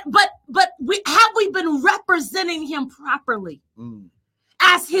 And but we been representing him properly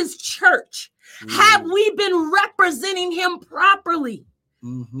as his church? Have we been representing him properly?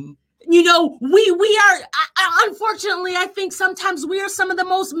 Mm-hmm. You know, we are, unfortunately, I think sometimes we are some of the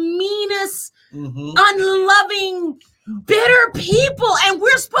most meanest, unloving, bitter people, and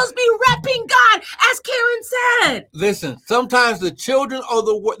we're supposed to be repping God, as Karen said. Listen, sometimes the children of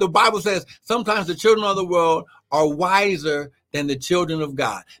the Bible says, sometimes the children of the world are wiser than the children of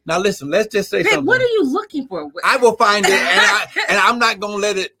God. Now, listen, let's just say something. What are you looking for? I will find it, and I'm not going to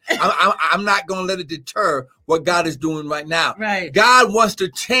let it. I'm not going to let it deter what God is doing right now. Right. God wants to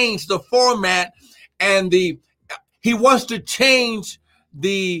change the format, and He wants to change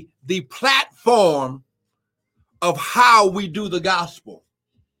the platform of how we do the gospel.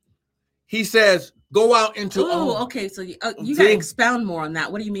 He says, "Go out into." Oh, okay. So you got to expound more on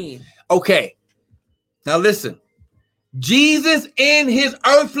that. What do you mean? Okay. Now listen. Jesus in his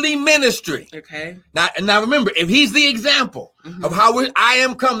earthly ministry. Okay. Now remember, if he's the example of how I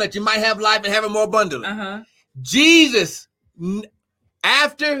am come that you might have life and have it more abundantly. Jesus,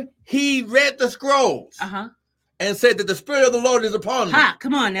 after he read the scrolls and said that the Spirit of the Lord is upon me.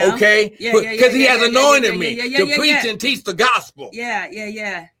 Come on now. Okay. Because he has anointed me to preach and teach the gospel.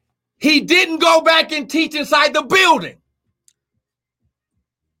 Yeah. He didn't go back and teach inside the building.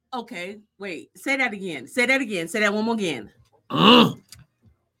 Okay, wait. Say that again. Say that one more again.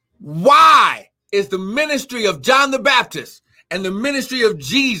 Why is the ministry of John the Baptist and the ministry of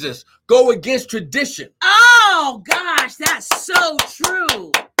Jesus go against tradition? Oh, gosh, that's so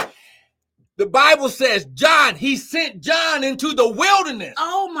true. The Bible says he sent John into the wilderness.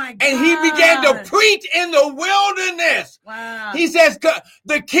 Oh, my God. And he began to preach in the wilderness. Wow. He says,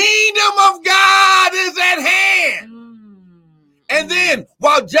 the kingdom of God is at hand. And then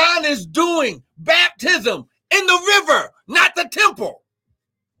while John is doing baptism in the river, not the temple.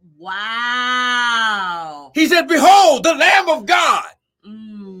 Wow. He said, behold, the Lamb of God.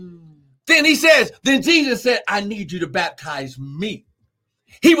 Then Jesus said, I need you to baptize me.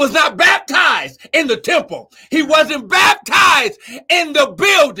 He was not baptized in the temple. He wasn't baptized in the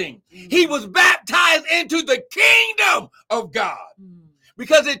building. He was baptized into the kingdom of God.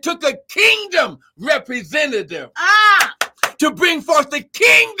 Because it took a kingdom representative to bring forth the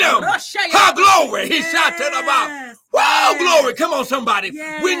kingdom. Glory. He shouted about. Wow, glory. Come on, somebody.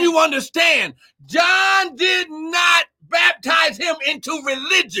 Yes. When you understand, John did not baptize him into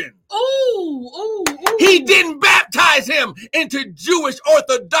religion. Ooh. He didn't baptize him into Jewish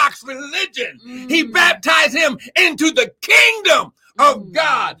Orthodox religion. He baptized him into the kingdom of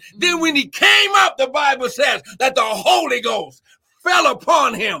God. Then when he came up, the Bible says that the Holy Ghost fell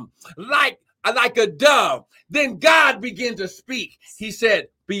upon him like a dove. Then God began to speak. He said,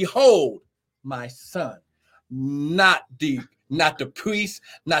 behold, my son, not the priest,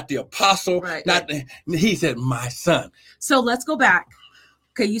 not the apostle, he said, my son. So let's go back.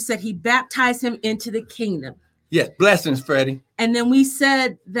 Okay, you said he baptized him into the kingdom. Yes, blessings, Freddie. And then we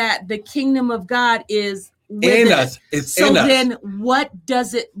said that the kingdom of God is within us. It's in us. So then what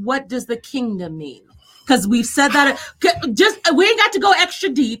does the kingdom mean? Because we've said that we ain't got to go extra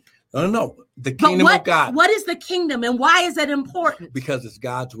deep. No. The kingdom of God. What is the kingdom and why is that important? Because it's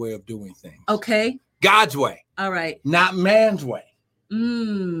God's way of doing things. Okay. God's way. All right. Not man's way.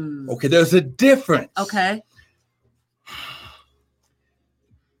 Okay, there's a difference. Okay.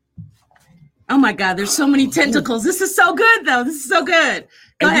 Oh my God, there's so many tentacles. This is so good, though. This is so good.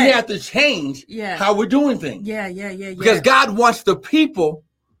 Go ahead. We have to change how we're doing things. Yeah. Because God wants the people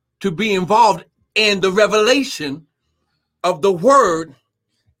to be involved in the revelation of the word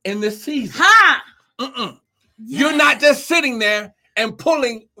in this season. Yes. You're not just sitting there and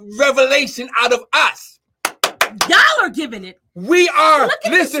pulling revelation out of us. Y'all are giving it. We are,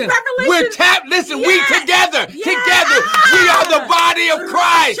 listen, we're tapped, listen, we together, we are the body of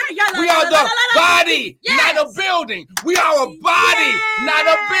Christ. We are the body, not a building. We are a body, not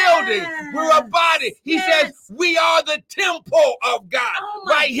a building. We're a body. He says we are the temple of God.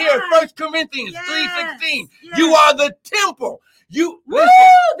 Right here, 1 Corinthians 3:16. You are the temple. Listen,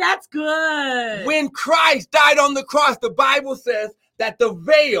 that's good. When Christ died on the cross, the Bible says that the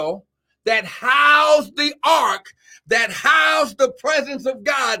veil that housed the ark, that housed the presence of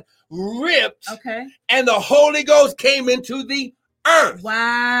God, ripped. Okay. And the Holy Ghost came into the earth.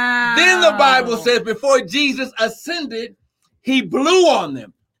 Wow. Then the Bible says before Jesus ascended he blew on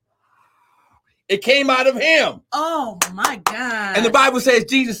them. It came out of him. Oh, my God. And the Bible says,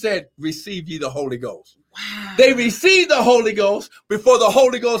 Jesus said, receive ye the Holy Ghost. Wow. They received the Holy Ghost before the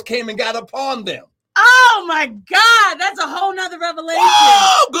Holy Ghost came and got upon them. Oh, my God. That's a whole nother revelation.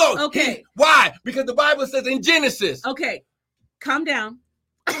 Oh, glory. Okay. Why? Because the Bible says in Genesis, Okay. Calm down.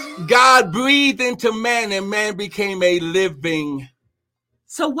 God breathed into man and man became a living.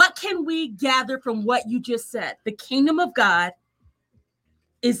 So what can we gather from what you just said? The kingdom of God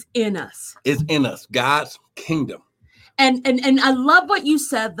is in us. Is in us. God's kingdom. And I love what you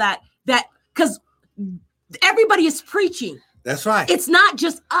said that because everybody is preaching. That's right. It's not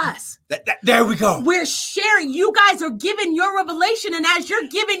just us. There we go. We're sharing. You guys are giving your revelation. And as you're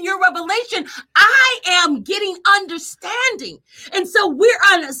giving your revelation, I am getting understanding. And so we're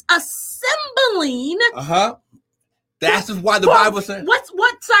assembling. That's why the Bible says.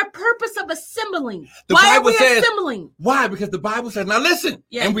 What's our purpose of assembling? Why are we assembling? Why? Because the Bible says, now listen.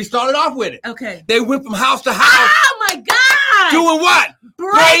 Yeah. And we started off with it. Okay. They went from house to house. Oh my God. Doing what?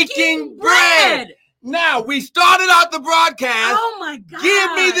 Breaking bread. Now, we started out the broadcast. Oh my God.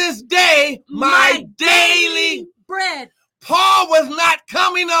 Give me this day my daily bread. Paul was not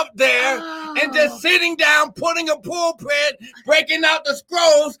coming up there and just sitting down, putting a pulpit, breaking out the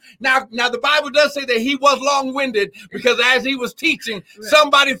scrolls. Now the Bible does say that he was long-winded because as he was teaching,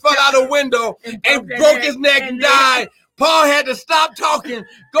 somebody fell out a window and broke his neck and died. Paul had to stop talking,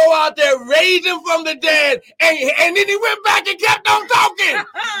 go out there, raise him from the dead, and then he went back and kept on talking.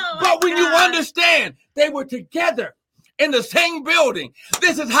 But when you understand, they were together in the same building.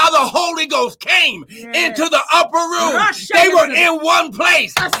 This is how the Holy Ghost came into the upper room. They were in one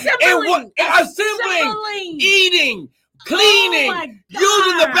place. Assembling, eating, cleaning,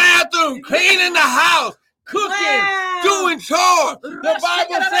 using the bathroom, cleaning the house, cooking, doing chores. The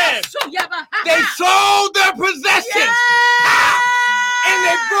Bible says they sold their possessions and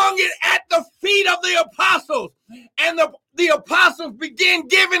they brung it at the feet of the apostles. And the apostles began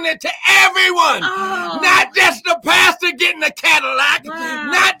giving it to everyone. Not just the pastor getting a Cadillac,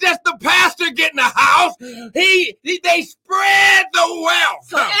 not just the pastor getting a house. They spread the wealth.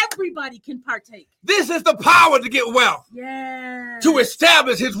 So everybody can partake. This is the power to get wealth. To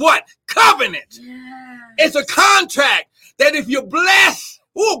establish his what? Covenant. It's a contract that if you bless,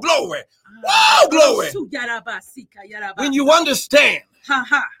 oh glory, oh glory. When you understand,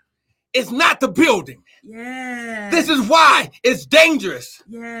 it's not the building. This is why it's dangerous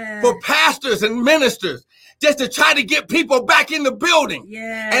for pastors and ministers just to try to get people back in the building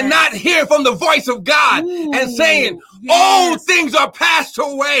and not hear from the voice of God and saying, all things are passed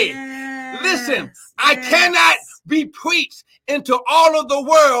away. Listen, I cannot be preached into all of the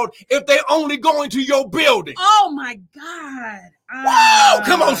world if they only go into your building. Oh my God. Whoa,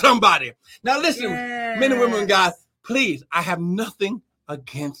 come on, somebody. Now listen, men and women of God, please, I have nothing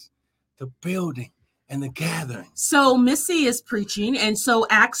against the building and the gathering. So Missy is preaching, and so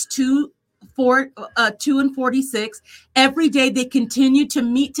Acts 2:46, every day they continued to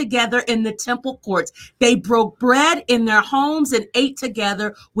meet together in the temple courts. They broke bread in their homes and ate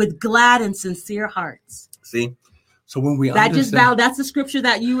together with glad and sincere hearts. See? So when we that's the scripture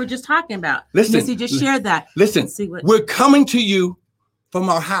that you were just talking about. Listen, Missy just shared that. Listen, we're coming to you from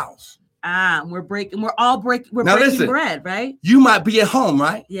our house. We're breaking bread, right? You might be at home,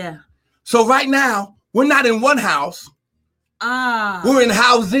 right? Yeah. So right now, we're not in one house. We're in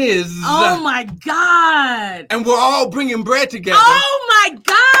houses. Oh my God. And we're all bringing bread together. Oh my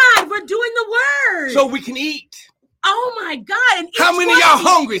God. We're doing the word. So we can eat. Oh my God. And how many of y'all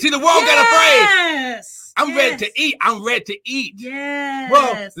hungry? See, the world got afraid. I'm ready to eat. I'm ready to eat. Yes.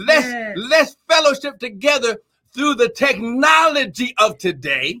 Well, let's fellowship together through the technology of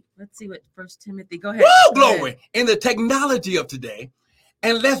today. Let's see what 1 Timothy. Go ahead. Woo, glory. In the technology of today.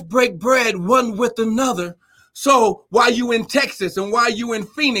 And let's break bread one with another. So while you in Texas and while you in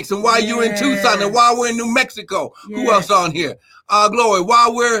Phoenix and while you in Tucson and while we're in New Mexico, who else on here? Glory.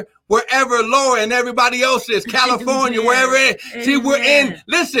 While we're wherever Laura and everybody else is, California, wherever it is. See, we're in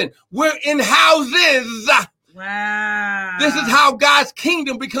houses. Wow. This is how God's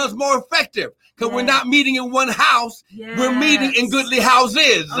kingdom becomes more effective. Because we're not meeting in one house. We're meeting in goodly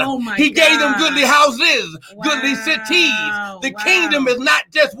houses. Oh my He gave them goodly houses, goodly cities. The kingdom is not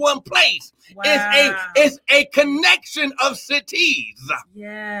just one place. It's a connection of cities.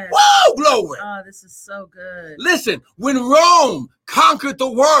 Yes. Whoa, glory. Oh, this is so good. Listen, when Rome conquered the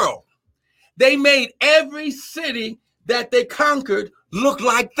world, they made every city that they conquered look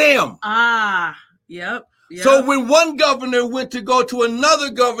like them. Yep. So when one governor went to go to another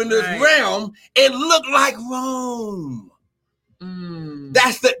governor's realm, it looked like Rome.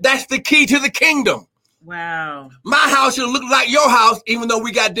 That's the key to the kingdom. Wow. My house should look like your house, even though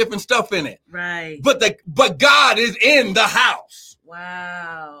we got different stuff in it. Right. But God is in the house.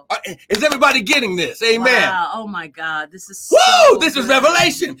 Wow. Is everybody getting this? Amen. Wow. Oh my God. This is Woo! This is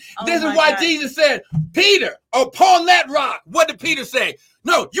revelation. Oh this is my why God. Jesus said, Peter, upon that rock. What did Peter say?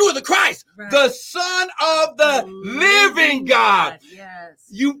 No, you are the Christ, Right. the Son of the living God. Yes.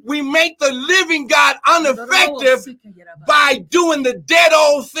 We make the living God ineffective by doing the dead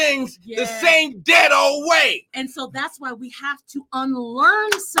old things the same dead old way. And so that's why we have to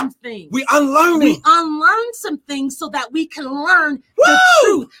unlearn some things. We unlearning. We unlearn some things so that we can learn the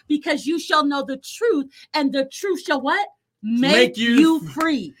truth. Because you shall know the truth, and the truth shall what? Make you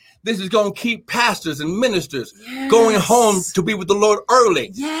free. This is going to keep pastors and ministers going home to be with the Lord early,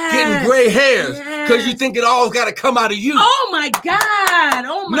 getting gray hairs, because you think it all got to come out of you. Oh my God!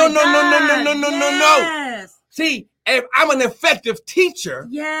 Oh my God! No. See, if I'm an effective teacher,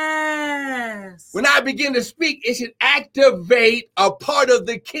 when I begin to speak, it should activate a part of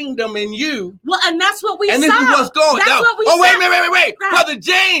the kingdom in you. Well, and that's what we saw. And this is what's going. That's what we saw. Wait, right. Brother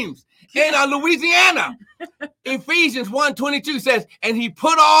James in Louisiana. Ephesians 1:22 says, and he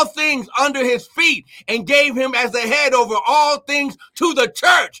put all things under his feet and gave him as the head over all things to the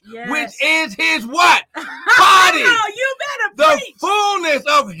church, which is his what? Body. You better preach. The fullness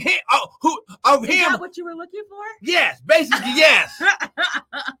of him. Is that what you were looking for? Yes, basically, yes.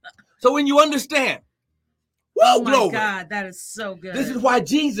 So when you understand, oh my God, that is so good. This is why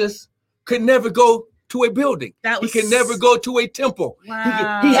Jesus could never go to a building. He can never go to a temple.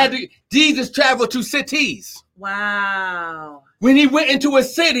 Wow. He had to. Jesus traveled to cities. Wow. When he went into a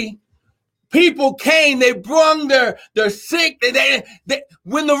city, people came. They brung their sick.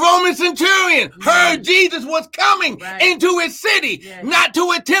 When the Roman centurion heard Jesus was coming into his city, not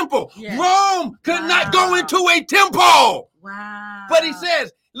to a temple, Rome could not go into a temple. Wow. But he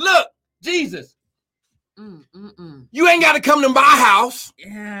says, "Look, Jesus." You ain't got to come to my house.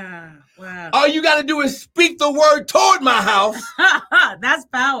 Yeah. Wow. All you got to do is speak the word toward my house. That's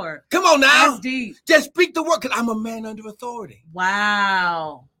power. Come on now. That's deep. Just speak the word, because I'm a man under authority.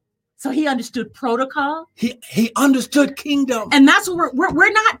 Wow. So he understood protocol. He understood kingdom. And that's what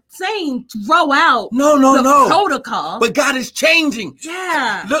we're not saying throw out no protocol. But God is changing.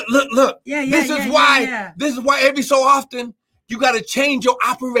 Yeah. Look. This is why every so often you got to change your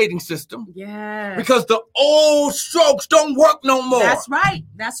operating system. Yeah. Because the old strokes don't work no more. That's right.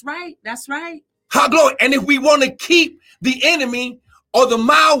 How glory. And if we want to keep the enemy or the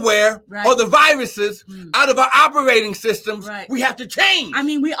malware or the viruses out of our operating systems, we have to change. I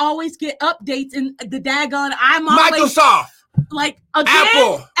mean, we always get updates in the daggone. Microsoft. Like again,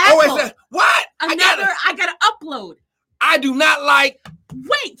 Apple. OS. What? I gotta upload. I do not like.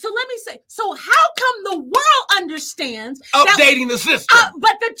 Wait, so let me say. So how come the world understands updating the system,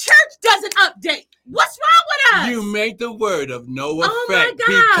 but the church doesn't update? What's wrong with us? You make the word of no effect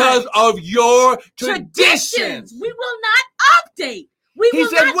because of your traditions. We will not update. He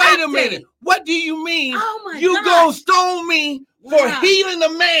said, "Wait a minute. What do you mean? You gonna stone me for healing a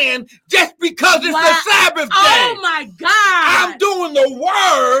man just because it's the Sabbath day? Oh my God! I'm doing the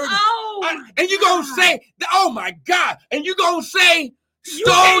word. And you gonna say, oh my God? And you gonna say,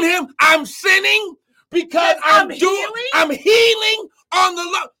 stone him? I'm sinning because I'm healing on the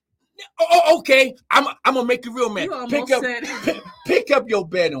Lord. Oh, okay. I'm gonna make you real, man. Pick up your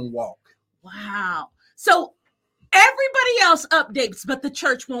bed and walk. Wow. So everybody else updates, but the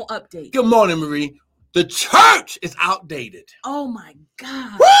church won't update. Good morning, Marie. The church is outdated. Oh my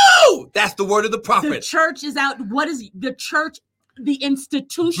God. Woo! That's the word of the prophet. The church is out. What is the church? The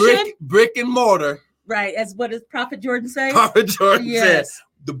institution? Brick and mortar. Right. As what does Prophet Jordan say? Prophet Jordan says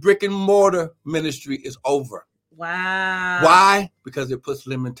the brick and mortar ministry is over. Wow. Why? Because it puts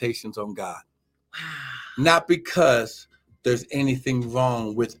limitations on God. Wow. Not because there's anything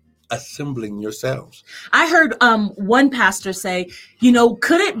wrong with assembling yourselves. I heard one pastor say,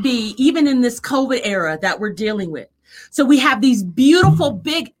 could it be even in this COVID era that we're dealing with? So we have these beautiful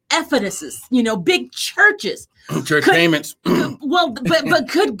big Ephesuses, big churches. Church payments. Well, but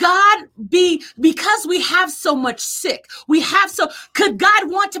could God be, because we have so much sick, could God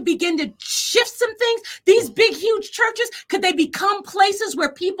want to begin to shift some things? These big, huge churches, could they become places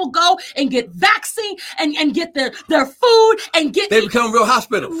where people go and get vaccine and get their food and get... They become real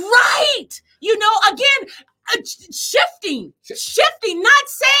hospitals. Right. Again, shifting, not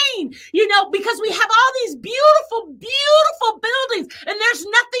saying, because we have all these beautiful, beautiful buildings, and there's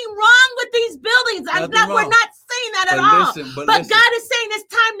nothing wrong with these buildings. We're not saying that at all. But God is saying it's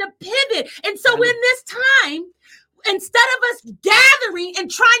time to pivot. And so in this time, instead of us gathering and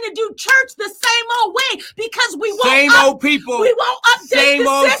trying to do church the same old way, because we won't old people, we won't update same the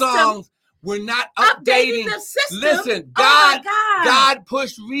old system. songs. We're not updating the system. Listen, God. God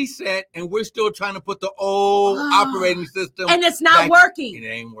pushed reset, and we're still trying to put the old operating system. And it's not working. It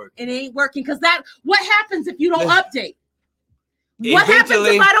ain't working. It ain't working because what happens if you don't update? What happens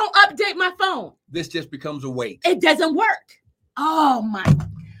Eventually, if I don't update my phone? This just becomes a weight. It doesn't work. Oh my.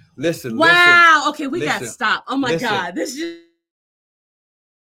 Listen. Wow. Okay, we got to listen, stop. Oh my God. This is.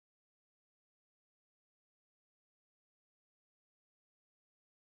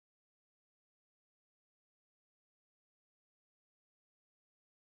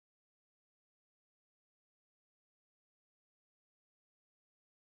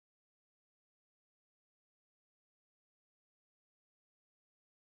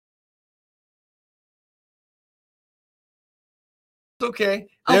 Okay.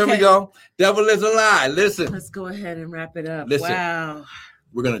 There we go. Devil is a lie. Listen. Let's go ahead and wrap it up. Listen. Wow.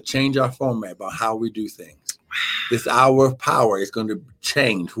 We're going to change our format about how we do things. This hour of power is going to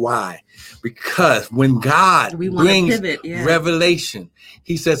change. Why? Because when God brings revelation,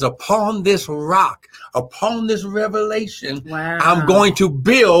 he says, upon this rock, upon this revelation, I'm going to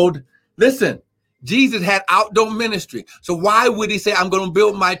build. Listen, Jesus had outdoor ministry. So why would he say, I'm going to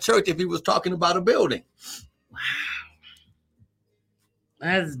build my church if he was talking about a building? Wow.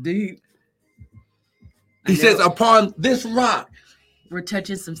 That's deep. He says, upon this rock. We're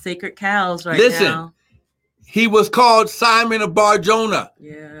touching some sacred cows right now. Listen, he was called Simon of Bar-Jonah.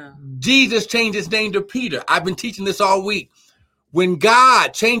 Yeah. Jesus changed his name to Peter. I've been teaching this all week. When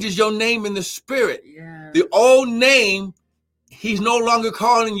God changes your name in the spirit, the old name, he's no longer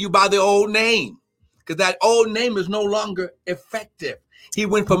calling you by the old name because that old name is no longer effective. He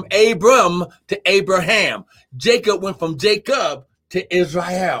went from Abram to Abraham. Jacob went from Jacob to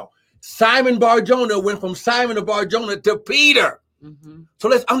Israel. Simon Bar-Jonah went from Simon of Bar-Jonah to Peter. Mm-hmm. So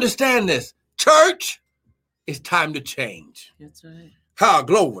let's understand this. Church, it's time to change. That's right.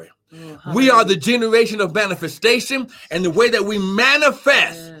 Glory. We are the generation of manifestation, and the way that we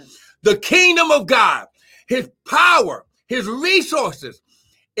manifest the kingdom of God, his power, his resources,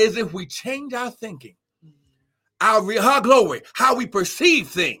 is if we change our thinking, our glory, how we perceive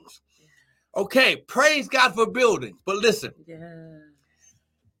things. Okay, praise God for buildings, but listen.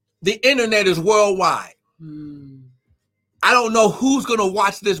 The internet is worldwide. I don't know who's going to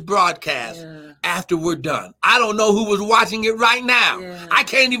watch this broadcast after we're done. I don't know who was watching it right now. I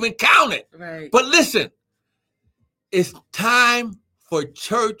can't even count it. But listen, it's time for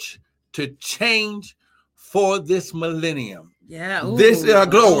church to change for this millennium. This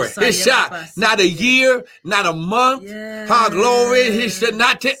glory. It's not a year, not a month. Glory. It should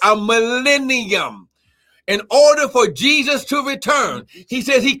not take a millennium. In order for Jesus to return, he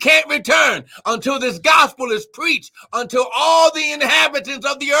says he can't return until this gospel is preached, until all the inhabitants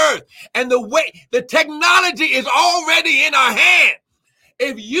of the earth and the technology is already in our hand.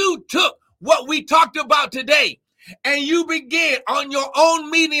 If you took what we talked about today and you begin on your own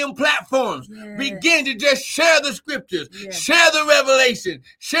medium platforms, begin to just share the scriptures, share the revelation,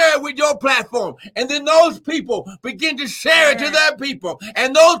 share it with your platform. And then those people begin to share it to their people.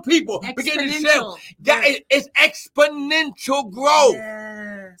 And those people begin to share it. It's exponential growth.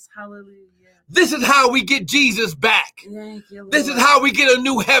 Yes, hallelujah. This is how we get Jesus back. Thank you, Lord. This is how we get a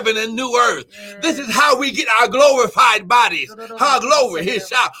new heaven and new earth. This is how we get our glorified bodies. Glory.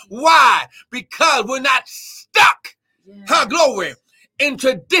 Why? Because we're not stuck. Glory. In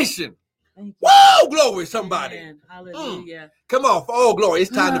tradition. Whoa, glory, somebody. Hallelujah. Come on. Oh, glory.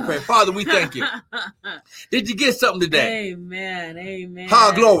 It's time to pray. Father, we thank you. Did you get something today? Amen. Amen.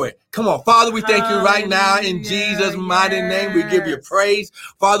 Glory. Come on. Father, we thank you right now in Jesus' mighty name. We give you praise.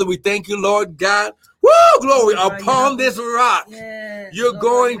 Father, we thank you, Lord God. Woo, glory, upon this rock. You're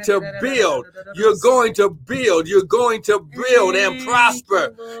going to build. You're going to build. You're going to build and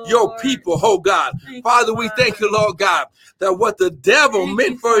prosper your people, oh God. Father, we thank you, Lord God, that what the devil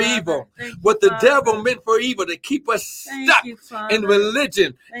meant for evil, what the devil meant for evil to keep us stuck in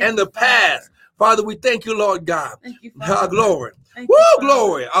religion and the past. Father, we thank you, Lord God. Glory. Woo,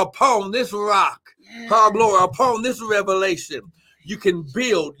 glory, upon this rock. Glory, upon this revelation. You can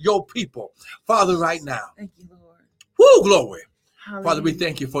build your people, Father, right now. Thank you, Lord. Woo, glory. Hallelujah. Father, we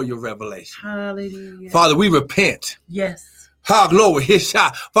thank you for your revelation. Hallelujah. Father, we repent. Yes. Glory.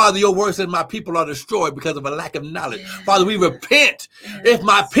 Father, your word says my people are destroyed because of a lack of knowledge. Father, we repent. If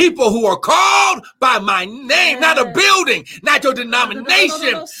my people who are called by my name, not a building, not your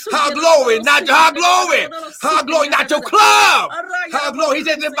denomination, glory, not your glory, not your club. Glory. He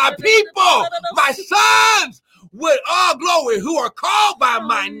says, if my people, my sons, would all glory who are called by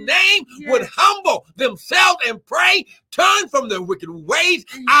my name would humble themselves and pray, turn from their wicked ways,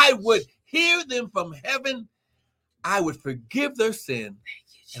 I would hear them from heaven. I would forgive their sin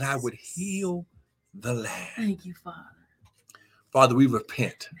and I would heal the land. Thank you, Father. Father, we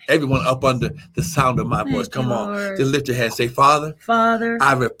repent. Everyone up under the sound of my voice, come on. Lord. Just lift your hand. Say, Father,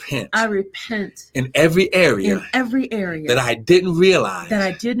 I repent. I repent in every area that I didn't realize,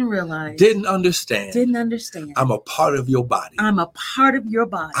 didn't understand. I'm a part of your body. I'm a part of your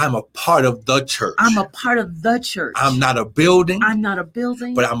body. I'm a part of the church. I'm a part of the church. I'm not a building.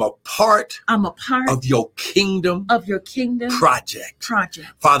 But I'm a part of your kingdom project.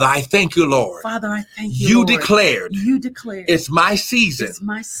 Father, I thank you, Lord. You declared it's my season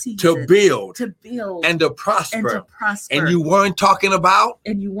to build and to prosper. And you weren't talking about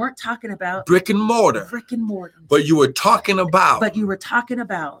brick and mortar. But you were talking about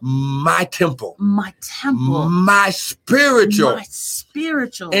my temple. My spiritual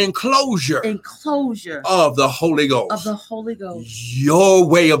enclosure of the Holy Ghost. Your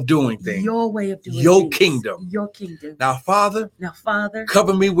way of doing things. Your kingdom. Now, Father,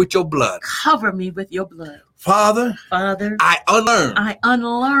 cover me with your blood. Father, I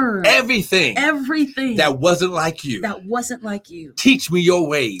unlearn everything that wasn't like you. Teach me your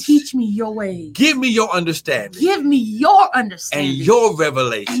ways. Give me your understanding. And your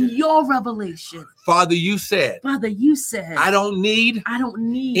revelation. Father, you said, I don't need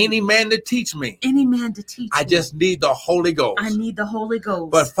any man to teach me. I just need the Holy Ghost.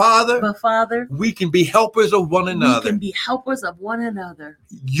 But Father, we can be helpers of one another.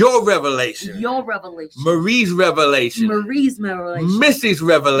 Your revelation. Marie's revelation. Missy's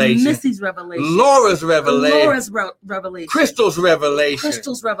revelation. Laura's revelation. Crystal's revelation.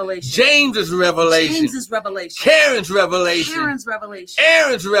 James's revelation. Karen's revelation.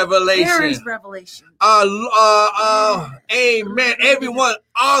 Aaron's revelation. Amen. Everyone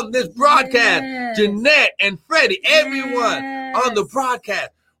on this broadcast, Jeanette and Freddie, everyone on the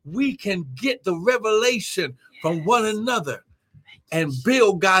broadcast, we can get the revelation from one another and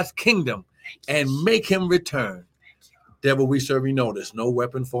build God's kingdom and make him return. Devil, we serve you notice. No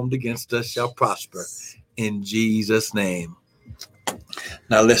weapon formed against us shall prosper. In Jesus' name.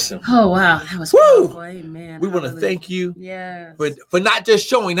 Now listen. Oh, wow. That was powerful. Amen. We want to thank you for not just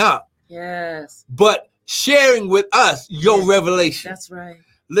showing up, but sharing with us your revelation. That's right.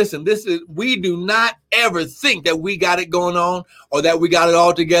 Listen, we do not ever think that we got it going on or that we got it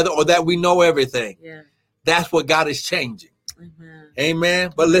all together or that we know everything. That's what God is changing.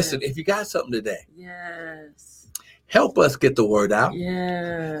 Amen. But listen, if you got something today, help us get the word out.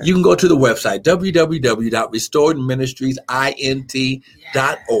 You can go to the website,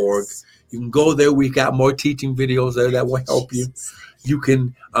 www.restoredministriesint.org. You can go there. We got more teaching videos there that will help you. You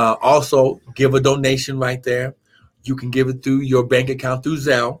can also give a donation right there. You can give it through your bank account through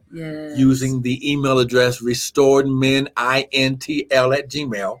Zelle using the email address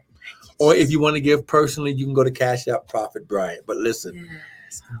restoredmenintl@gmail.com. Or if you want to give personally, you can go to Cash App Prophet Bryant. But listen,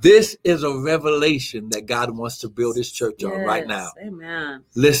 this is a revelation that God wants to build his church on right now. Amen.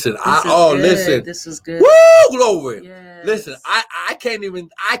 Listen, listen. This is good. Woo, glory. Listen, I can't even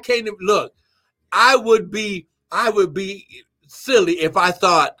look. I would be silly if I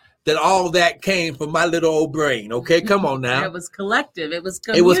thought that all that came from my little old brain. Okay, come on now. It was collective. It was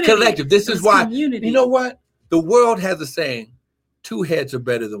community. This is why, you know what? The world has a saying, 2 heads are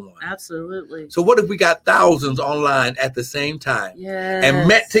better than one. Absolutely. So what if we got thousands online at the same time and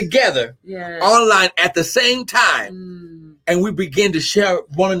met together online at the same time and we begin to share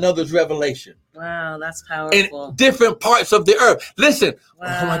one another's revelation? Wow, that's powerful. In different parts of the earth. Listen,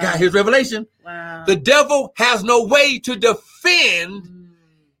 oh my God, here's revelation. Wow. The devil has no way to defend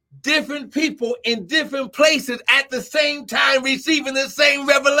different people in different places at the same time receiving the same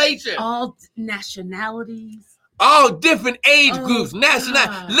revelation. All nationalities. All different age groups,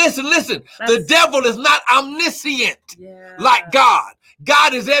 nationality. Listen. The devil is not omniscient like God.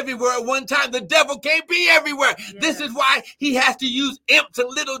 God is everywhere at one time. The devil can't be everywhere. This is why he has to use imps and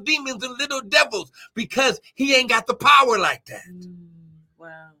little demons and little devils, because he ain't got the power like that.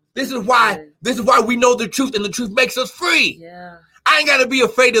 Wow. This is why we know the truth, and the truth makes us free. I ain't got to be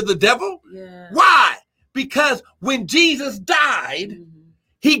afraid of the devil. Why? Because when Jesus died,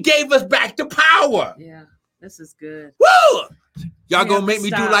 he gave us back the power. This is good. Woo! Y'all gonna make me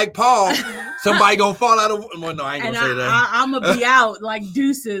do like Paul. Somebody gonna fall out of. Well, no, I ain't gonna say that. I'm gonna be out like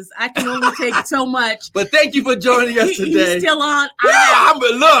deuces. I can only take so much. But thank you for joining us today. He's still on.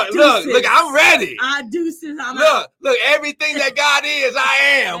 Look, I'm ready. Deuces. Look, everything that God is, I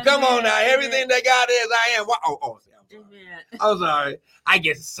am. Come on now, everything that God is, I am. I'm sorry. I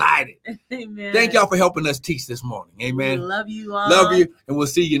get excited. Amen. Thank y'all for helping us teach this morning. Amen. We love you all. Love you, and we'll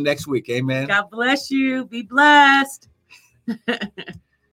see you next week. Amen. God bless you. Be blessed.